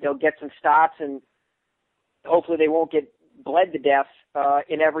 and they'll get some stops, and hopefully they won't get bled to death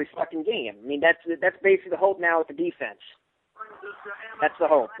in every fucking game. I mean, that's basically the hope now with the defense. That's the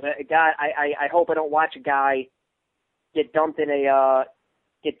hope. God, I hope I don't watch a guy get dumped in a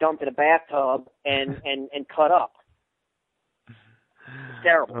bathtub and cut up. It's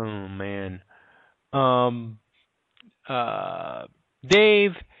terrible. Oh man.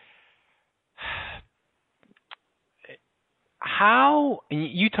 Dave, how, and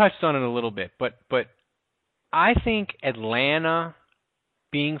you touched on it a little bit, but I think Atlanta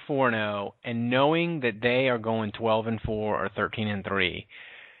being 4-0 and knowing that they are going 12-4 or 13-3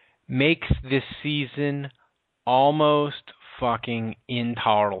 makes this season almost fucking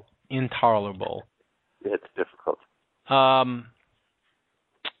intolerable. It's difficult.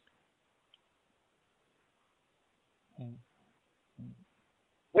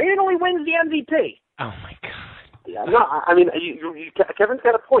 Wait until he wins the MVP. Oh my God. Yeah, no, I mean, Kevin's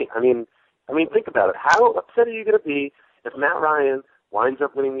got a point. I mean, think about it. How upset are you going to be if Matt Ryan winds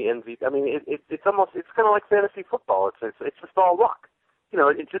up winning the MVP? I mean, it's kind of like fantasy football. It's just all luck. You know,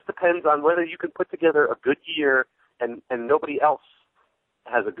 it just depends on whether you can put together a good year and nobody else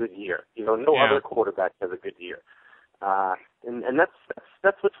has a good year. You know, no other quarterback has a good year. And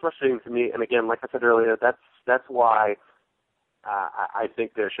that's what's frustrating to me. And again, like I said earlier, that's why I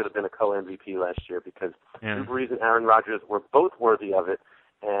think there should have been a co-MVP last year, because Drew Brees and Aaron Rodgers were both worthy of it.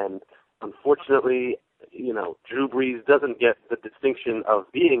 And unfortunately, you know, Drew Brees doesn't get the distinction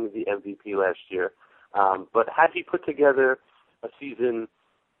of being the MVP last year. But had he put together a season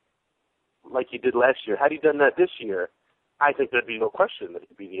like he did last year, had he done that this year, I think there'd be no question that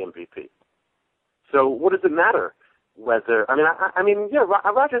he'd be the MVP. So what does it matter whether,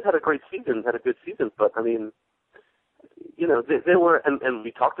 Rodgers had a good season, but I mean, you know, there were, and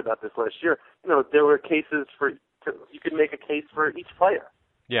we talked about this last year, you know, there were cases you could make a case for each player.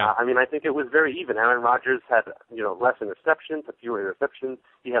 Yeah. I think it was very even. Aaron Rodgers had, you know, less interceptions, fewer interceptions.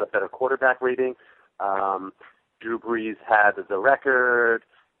 He had a better quarterback rating. Drew Brees had the record,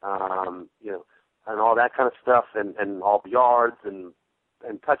 you know, and all that kind of stuff, and all yards and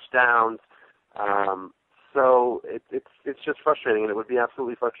touchdowns. So it's just frustrating, and it would be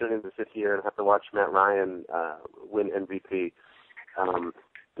absolutely frustrating to sit here and have to watch Matt Ryan win MVP,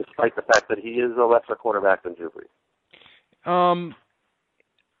 despite the fact that he is a lesser quarterback than Drew Brees.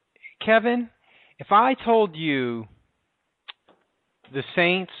 Kevin, if I told you the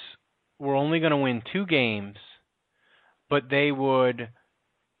Saints were only going to win 2 games, but they would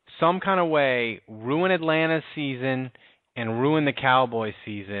some kind of way ruin Atlanta's season and ruin the Cowboys'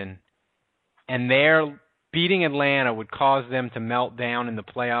 season, and their beating Atlanta would cause them to melt down in the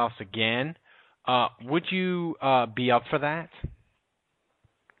playoffs again, would you be up for that?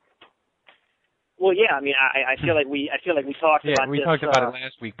 Well, yeah. I mean, I feel like we talked about this. Yeah, we talked about it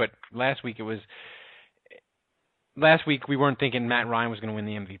last week, but last week we weren't thinking Matt Ryan was going to win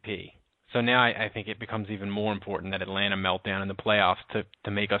the MVP. So now I think it becomes even more important that Atlanta melt down in the playoffs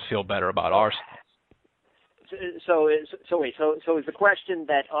to make us feel better about ourselves. is the question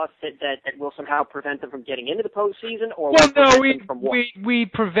that will somehow prevent them from getting into the postseason, or well, no, we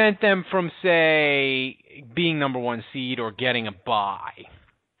prevent them from, say, being number one seed or getting a bye.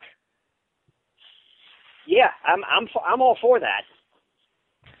 Yeah, I'm all for that.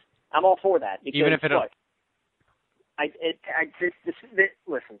 I'm all for that because even if it look,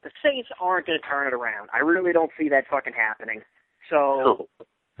 listen, the Saints aren't going to turn it around. I really don't see that fucking happening. So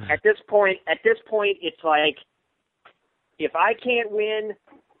at this point, it's like, if I can't win,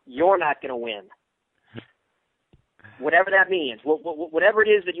 you're not going to win. Whatever that means, whatever it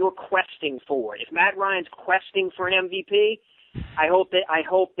is that you're questing for. If Matt Ryan's questing for an MVP, I hope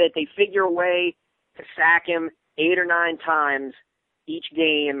that they figure a way to sack him 8 or 9 times each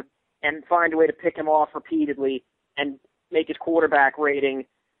game and find a way to pick him off repeatedly and make his quarterback rating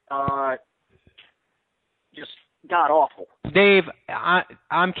just god awful. Dave,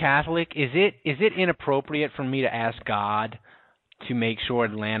 I'm Catholic. Is it inappropriate for me to ask God to make sure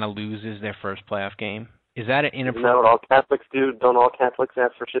Atlanta loses their first playoff game? Is that an inappropriate? Isn't that what all Catholics do? Don't all Catholics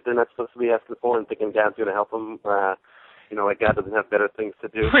ask for shit they're not supposed to be asking for and thinking God's going to help them? Like God doesn't have better things to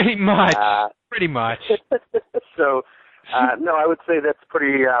do. Pretty much. Pretty much. So, no, I would say that's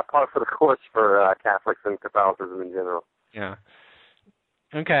pretty par for the course for Catholics and Catholicism in general. Yeah.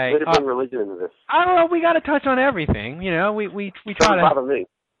 Okay. Way to bring religion into this. I don't know. We got to touch on everything. We try to. Doesn't bother me.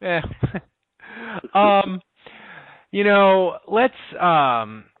 Yeah. Let's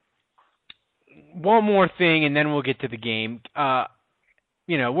one more thing, and then we'll get to the game. We're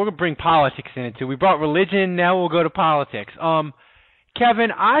gonna bring politics in it too. We brought religion. Now we'll go to politics.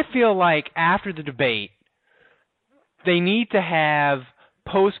 Kevin, I feel like after the debate, they need to have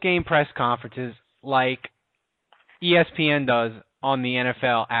post-game press conferences like ESPN does on the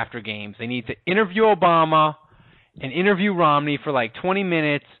NFL after games. They need to interview Obama and interview Romney for like 20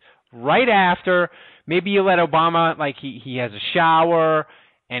 minutes right after. Maybe you let Obama, like he has a shower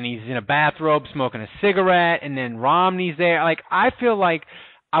and he's in a bathrobe smoking a cigarette, and then Romney's there. Like, I feel like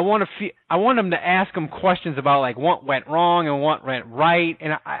I want them to ask him questions about like what went wrong and what went right,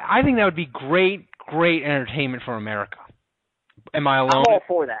 and I think that would be great entertainment for America. Am I alone? I'm all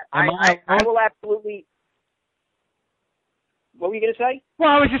for that. I will absolutely. What were you going to say? Well,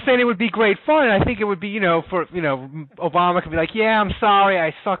 I was just saying it would be great fun. I think it would be, Obama could be like, yeah, I'm sorry,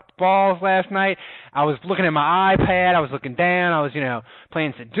 I sucked balls last night. I was looking at my iPad, I was looking down, I was,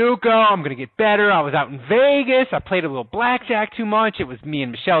 playing Sudoku, I'm going to get better. I was out in Vegas, I played a little blackjack too much. It was me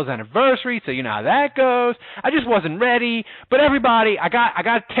and Michelle's anniversary, so you know how that goes. I just wasn't ready. But everybody, I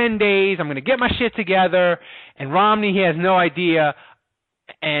got 10 days, I'm going to get my shit together. And Romney, he has no idea.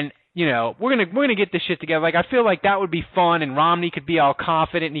 And we're gonna get this shit together. Like, I feel like that would be fun, and Romney could be all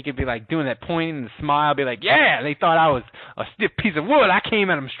confident, and he could be like doing that pointing and the smile, be like, "Yeah, they thought I was a stiff piece of wood. I came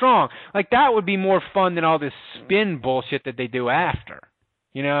at them strong." Like, that would be more fun than all this spin bullshit that they do after.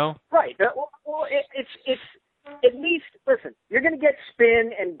 Right. Well, it's at least, listen, you're gonna get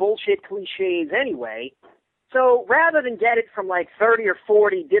spin and bullshit cliches anyway. So rather than get it from like 30 or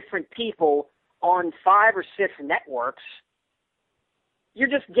 40 different people on 5 or 6 networks, you're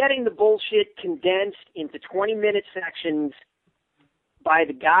just getting the bullshit condensed into 20-minute sections by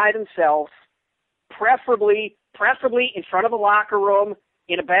the guy themselves, preferably in front of a locker room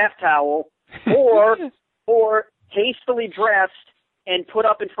in a bath towel, or hastily dressed and put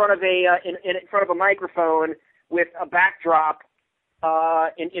up in front of a microphone with a backdrop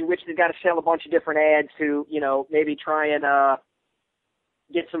in which they've got to sell a bunch of different ads to maybe try and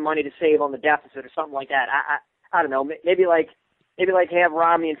get some money to save on the deficit or something like that. I don't know. Maybe have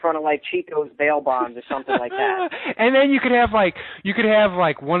Romney in front of like Chico's bail bonds or something like that. And then you could have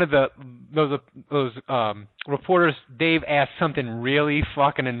one of those reporters. Dave asked something really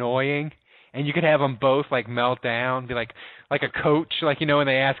fucking annoying, and you could have them both like melt down, be like a coach, when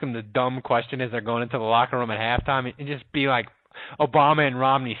they ask them the dumb question as they're going into the locker room at halftime, and just be like Obama and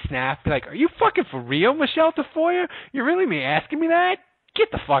Romney snap, be like, "Are you fucking for real, Michelle Tafoya? You really asking me that? Get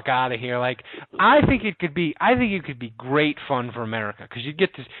the fuck out of here!" Like, I think it could be great fun for America, because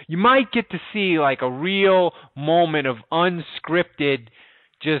you might get to see like a real moment of unscripted,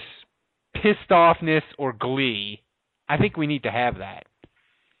 just pissed offness or glee. I think we need to have that.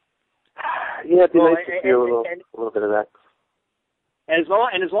 Yeah, it'd be nice to feel a little bit of that. As long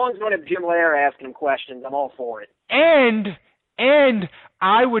as we don't have Jim Lair asking him questions, I'm all for it. And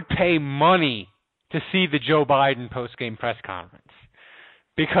I would pay money to see the Joe Biden post-game press conference.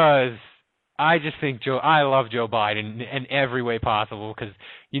 Because I just think I love Joe Biden in every way possible, because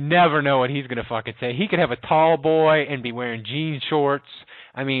you never know what he's going to fucking say. He could have a tall boy and be wearing jean shorts.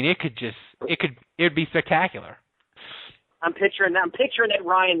 I mean, it'd be spectacular. I'm picturing that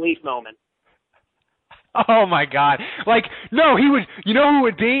Ryan Leaf moment. Oh my God! Like, no, he would. You know who it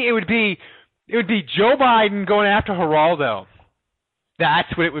would be? It would be Joe Biden going after Geraldo.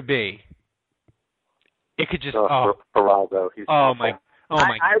 That's what it would be. It could just. Geraldo. He's my.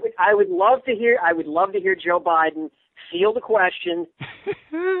 I would love to hear. I would love to hear Joe Biden field a question,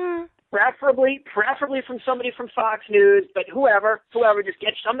 preferably from somebody from Fox News, but whoever, just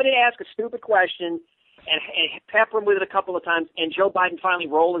get somebody to ask a stupid question. And pepper him with it a couple of times, and Joe Biden finally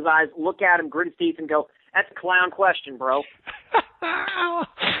roll his eyes, look at him, grit his teeth, and go, "That's a clown question, bro."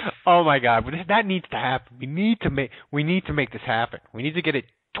 Oh my God! But that needs to happen. We need to make this happen. We need to get it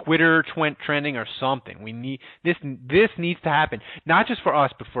Twitter trending or something. We need this. This needs to happen, not just for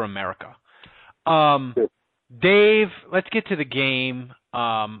us, but for America. Dave, let's get to the game.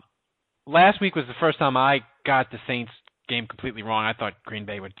 Last week was the first time I got the Saints game completely wrong. I thought Green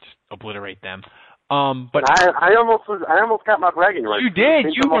Bay would just obliterate them. But I almost got my bragging right. You did.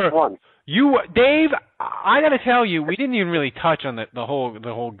 You were Dave. I got to tell you, we didn't even really touch on the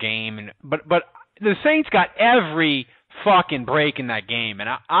whole game, but the Saints got every fucking break in that game, and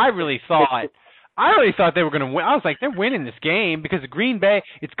I really thought they were going to win. I was like, they're winning this game because Green Bay.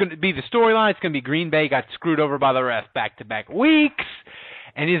 It's going to be the storyline. It's going to be Green Bay got screwed over by the ref back-to-back weeks,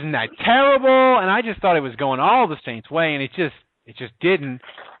 and isn't that terrible? And I just thought it was going all the Saints' way, and it just didn't.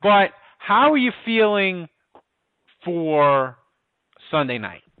 But how are you feeling for Sunday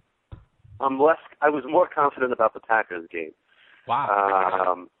night? I was more confident about the Packers game.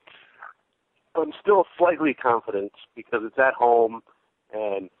 Wow. I'm still slightly confident because it's at home,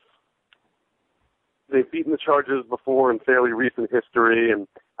 and they've beaten the Chargers before in fairly recent history. And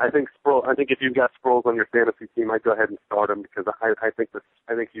I think if you've got Sproles on your fantasy team, I'd go ahead and start him because I think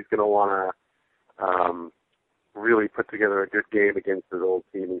he's going to want to really put together a good game against his old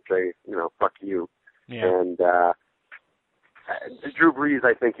team and say, fuck you. Yeah. And Drew Brees,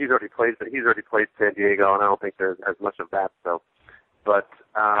 I think he's already played San Diego, and I don't think there's as much of that. So, but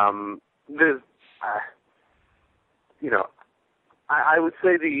there's, I would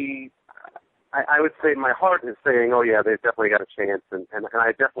say my heart is saying, oh yeah, they've definitely got a chance, and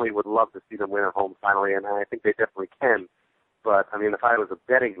I definitely would love to see them win at home finally, and I think they definitely can. But I mean, if I was a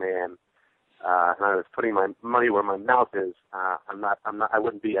betting man, and I was putting my money where my mouth is, I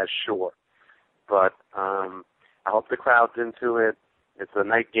wouldn't be as sure. But I hope the crowd's into it. It's a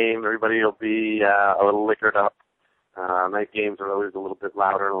night game. Everybody will be a little liquored up. Night games are always a little bit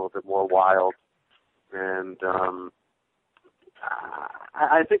louder and a little bit more wild. And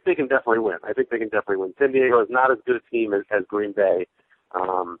I think they can definitely win. San Diego is not as good a team as Green Bay.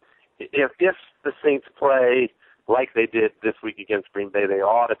 If the Saints play like they did this week against Green Bay, they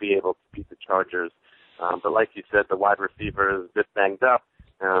ought to be able to beat the Chargers. But like you said, the wide receiver is a bit banged up.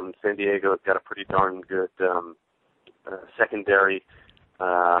 San Diego has got a pretty darn good secondary.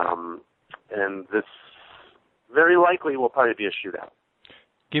 And this very likely will probably be a shootout.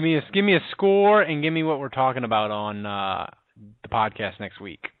 Give me a score and give me what we're talking about on the podcast next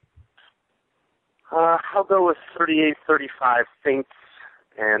week. I'll go with 38-35 Saints,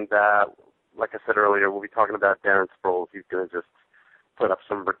 and like I said earlier, we'll be talking about Darren Sproles. He's going to just put up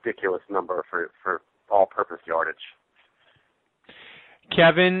some ridiculous number for all-purpose yardage.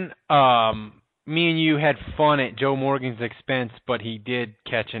 Kevin, me and you had fun at Joe Morgan's expense, but he did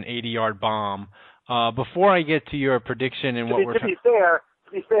catch an 80-yard bomb. Before I get to your prediction and what we're to be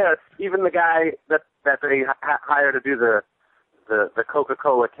fair, even the guy that they hired to do the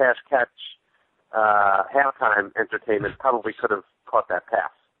Coca-Cola cash catch halftime entertainment probably could have caught that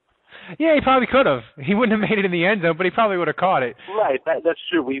pass. Yeah, he probably could have. He wouldn't have made it in the end zone, but he probably would have caught it. Right, that's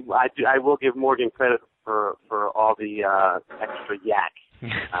true. I will give Morgan credit for all the extra yak,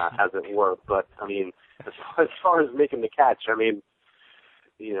 as it were. But I mean, as far as making the catch, I mean,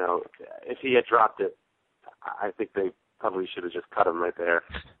 if he had dropped it, I think they probably should have just cut him right there.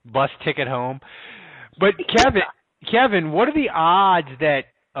 Bus ticket home. But Kevin, what are the odds that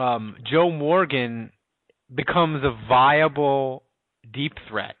Joe Morgan becomes a viable deep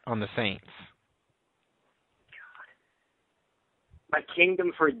threat on the Saints? My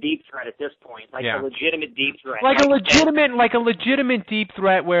kingdom for a deep threat at this point, a legitimate deep threat, like a legitimate deep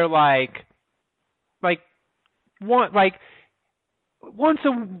threat where once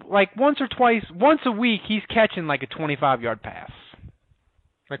a week he's catching like a 25-yard pass,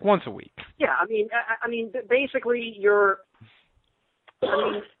 like once a week. Yeah, I mean, basically you're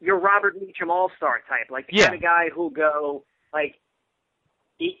Robert Meacham all-star type, like the kind of guy who'll go like.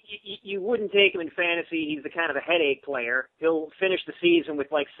 You wouldn't take him in fantasy. He's the kind of a headache player. He'll finish the season with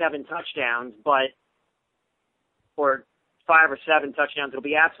 7 touchdowns, or 5 or 7 touchdowns. It'll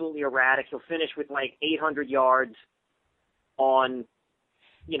be absolutely erratic. He'll finish with 800 yards on,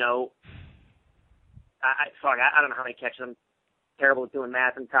 I don't know how many catches. I'm terrible at doing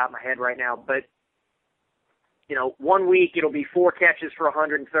math on top of my head right now, but 1 week it'll be 4 catches for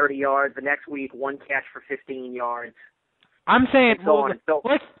 130 yards. The next week, 1 catch for 15 yards. I'm saying, let's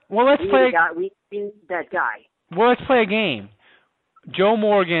play. We need that guy. Well, let's play a game. Joe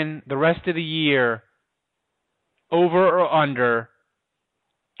Morgan, the rest of the year, over or under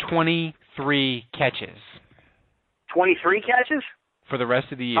 23 catches. 23 catches? For the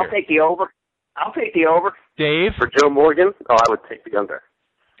rest of the year. I'll take the over. Dave? For Joe Morgan, I would take the under.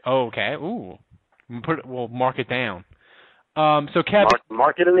 Oh, okay. Ooh. We'll mark it down. So, Kevin.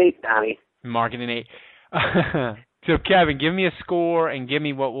 Mark it an 8, Donnie. Mark it an 8. So, Kevin, give me a score and give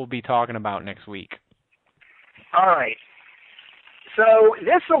me what we'll be talking about next week. All right. So,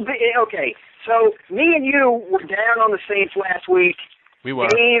 this will be, okay. So, me and you were down on the Saints last week. We were.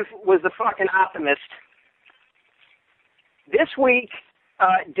 Dave was the fucking optimist. This week,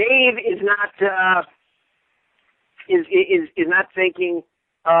 Dave is not is not thinking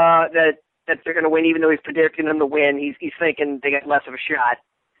that they're going to win, even though he's predicting them to win. He's thinking they got less of a shot.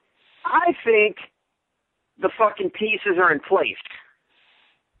 I think the fucking pieces are in place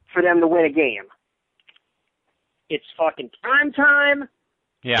for them to win a game. It's fucking prime time.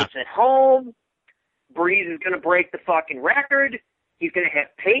 Yeah. It's at home. Brees is going to break the fucking record. He's going to have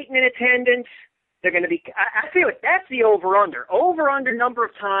Peyton in attendance. They're going to be. I feel like that's the over/under. Over/under number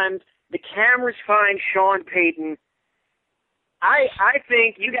of times the cameras find Sean Payton. I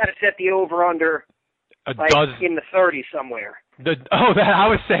think you got to set the over/under like in the 30s somewhere. I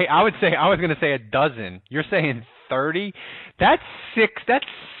was going to say a dozen. You're saying 30? That's 6. That's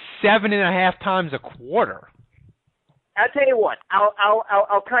 7.5 times a quarter. I'll tell you what.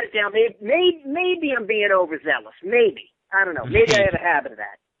 I'll cut it down. Maybe I'm being overzealous. Maybe. I don't know. Maybe I have a habit of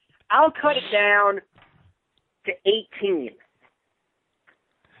that. I'll cut it down to 18.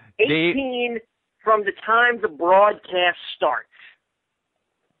 18 from the time the broadcast starts.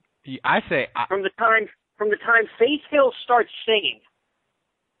 I say from the time Faith Hill starts singing.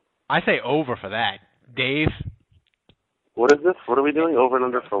 I say over for that, Dave. What is this? What are we doing? Over and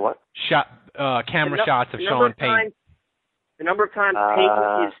under for what? Camera shots of Sean Payton. The number of times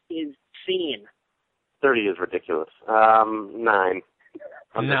Payton is seen. 30 is ridiculous. 9.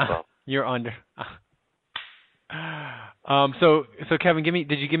 No, you're under. So Kevin,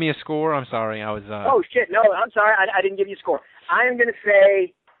 did you give me a score? I'm sorry, I was. Oh shit! No, I'm sorry, I didn't give you a score. I am going to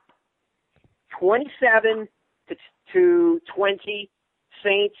say 27 to 20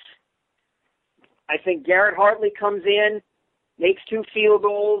 Saints. I think Garrett Hartley comes in, makes 2 field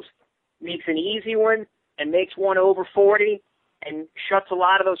goals, makes an easy one, and makes one over 40, and shuts a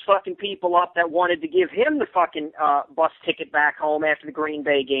lot of those fucking people up that wanted to give him the fucking bus ticket back home after the Green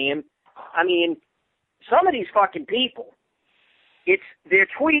Bay game. I mean, some of these fucking people, they're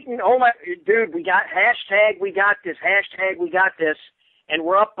tweeting, oh my, dude, we got we got this, we got this, and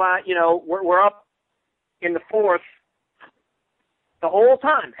we're up, we're up in the 4th the whole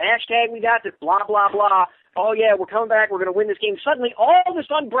time. We got this, blah, blah, blah. Oh yeah, we're coming back, we're going to win this game. Suddenly, all this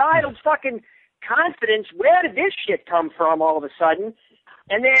unbridled fucking confidence, where did this shit come from all of a sudden?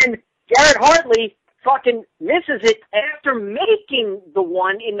 And then Garrett Hartley fucking misses it after making the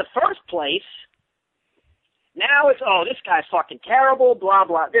one in the first place. Now it's, oh, this guy's fucking terrible, blah,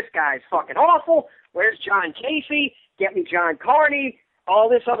 blah. This guy's fucking awful. Where's John Casey? Get me John Carney. All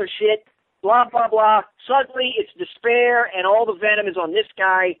this other shit, blah, blah, blah. Suddenly it's despair and all the venom is on this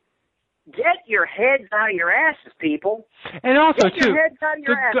guy. Get your heads out of your asses, people. And also, Get your heads out of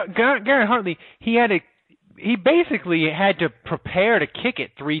your asses. Garrett Hartley, he basically had to prepare to kick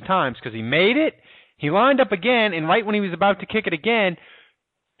it 3 times because he made it, he lined up again, and right when he was about to kick it again,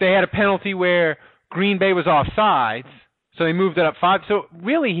 they had a penalty where Green Bay was offsides, so they moved it up 5. So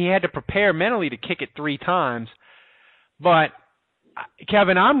really, he had to prepare mentally to kick it 3 times. But,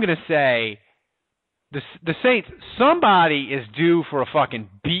 Kevin, I'm going to say the Saints, somebody is due for a fucking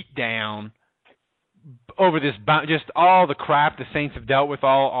beatdown over this, just all the crap the Saints have dealt with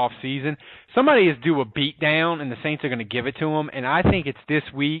all off season. Somebody is due a beatdown, and the Saints are going to give it to them. And I think it's this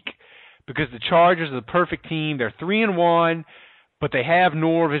week because the Chargers are the perfect team. They're 3-1, but they have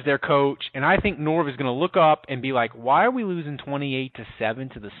Norv as their coach, and I think Norv is going to look up and be like, "Why are we losing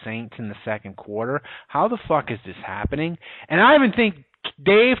 28-7 to the Saints in the second quarter? How the fuck is this happening?" And I even think,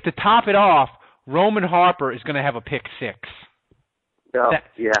 Dave, to top it off, Roman Harper is going to have a pick 6. Oh,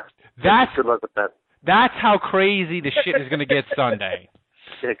 good luck with that. That's how crazy the shit is going to get Sunday.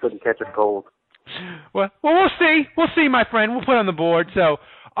 They couldn't catch a cold. Well, we'll see. We'll see, my friend. We'll put it on the board. So,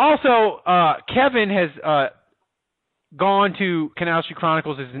 also, Kevin has gone to Canal Street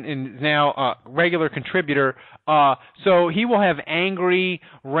Chronicles and is now a regular contributor. So he will have angry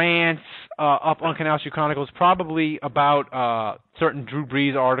rants up on Canal Street Chronicles, probably about certain Drew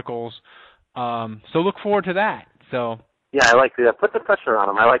Brees articles. So look forward to that. So yeah, I like that. Put the pressure on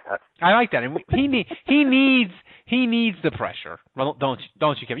him. I like that. I like that. And he needs the pressure. Well, don't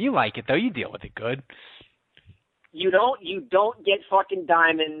you, Kevin? You like it though. You deal with it good. You don't get fucking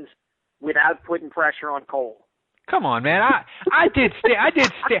diamonds without putting pressure on Cole. Come on, man. I did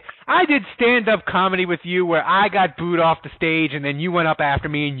stand-up comedy with you where I got booed off the stage and then you went up after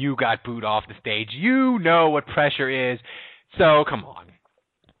me and you got booed off the stage. You know what pressure is. So come on.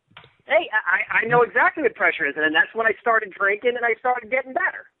 Hey, I know exactly what pressure is, and then that's when I started drinking and I started getting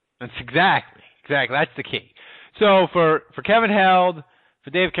better. That's exactly. That's the key. So for Kevin Held, for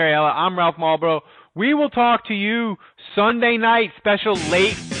Dave Cariella, I'm Ralph Marlboro. We will talk to you Sunday night, special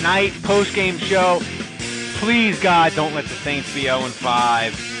late night post-game show. Please, God, don't let the Saints be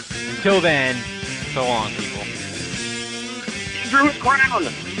 0-5. Until then, so long, people. Drew's crown.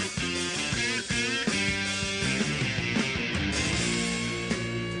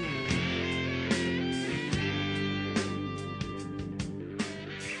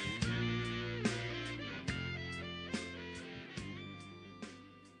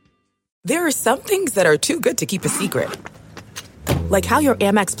 There are some things that are too good to keep a secret. Like how your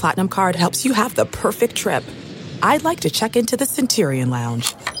Amex Platinum card helps you have the perfect trip. I'd like to check into the Centurion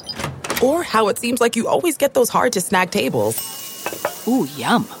Lounge. Or how it seems like you always get those hard-to-snag tables. Ooh,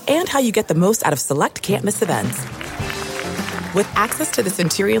 yum. And how you get the most out of select can't-miss events. With access to the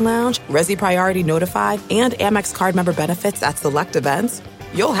Centurion Lounge, Resi Priority Notified, and Amex card member benefits at select events,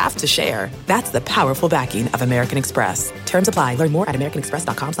 you'll have to share. That's the powerful backing of American Express. Terms apply. Learn more at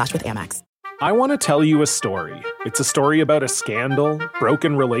americanexpress.com/withAmex. I want to tell you a story. It's a story about a scandal,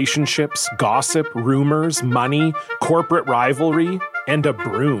 broken relationships, gossip, rumors, money, corporate rivalry, and a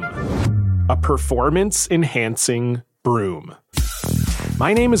broom. A performance-enhancing broom.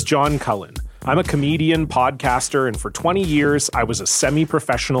 My name is John Cullen. I'm a comedian, podcaster, and for 20 years, I was a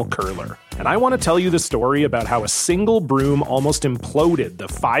semi-professional curler. And I want to tell you the story about how a single broom almost imploded the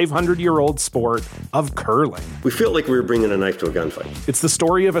 500-year-old sport of curling. We felt like we were bringing a knife to a gunfight. It's the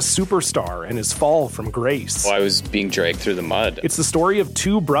story of a superstar and his fall from grace. Well, I was being dragged through the mud. It's the story of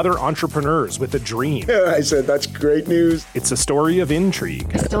two brother entrepreneurs with a dream. I said, that's great news. It's a story of intrigue.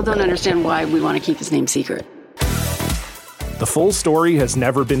 I still don't understand why we want to keep his name secret. The full story has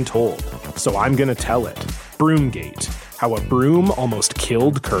never been told, so I'm going to tell it. Broomgate, how a broom almost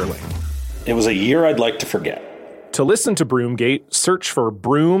killed curling. It was a year I'd like to forget. To listen to Broomgate, search for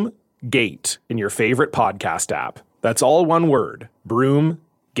Broomgate in your favorite podcast app. That's all one word,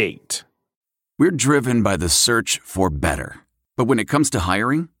 Broomgate. We're driven by the search for better. But when it comes to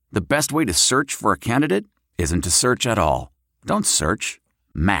hiring, the best way to search for a candidate isn't to search at all. Don't search,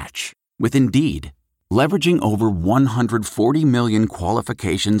 match with Indeed. Leveraging over 140 million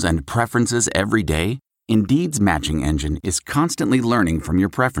qualifications and preferences every day, Indeed's matching engine is constantly learning from your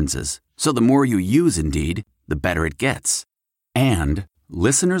preferences. So the more you use Indeed, the better it gets. And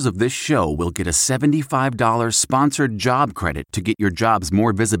listeners of this show will get a $75 sponsored job credit to get your jobs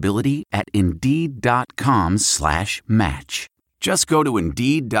more visibility at Indeed.com/match. Just go to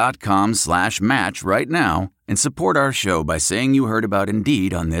Indeed.com/match right now and support our show by saying you heard about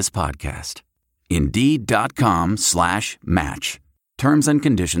Indeed on this podcast. Indeed.com/match. Terms and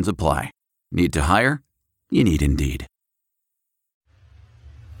conditions apply. Need to hire? You need Indeed.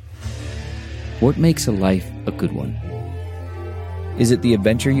 What makes a life a good one? Is it the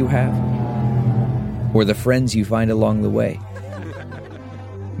adventure you have? Or the friends you find along the way?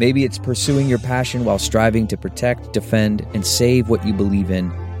 Maybe it's pursuing your passion while striving to protect, defend, and save what you believe in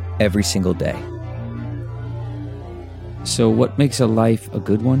every single day. So what makes a life a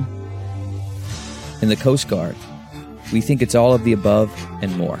good one? In the Coast Guard, we think it's all of the above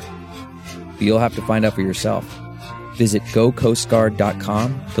and more. But you'll have to find out for yourself. Visit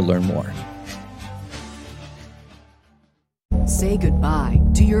gocoastguard.com to learn more. Say goodbye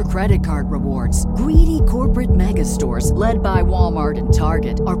to your credit card rewards. Greedy corporate mega stores, led by Walmart and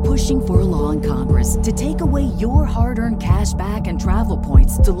Target, are pushing for a law in Congress to take away your hard-earned cash back and travel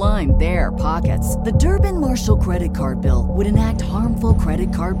points to line their pockets. The Durbin-Marshall credit card bill would enact harmful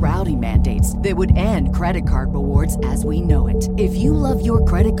credit card routing mandates that would end credit card rewards as we know it. If you love your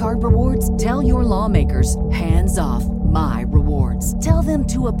credit card rewards, tell your lawmakers, hands off my rewards. Tell them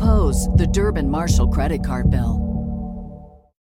to oppose the Durbin-Marshall credit card bill.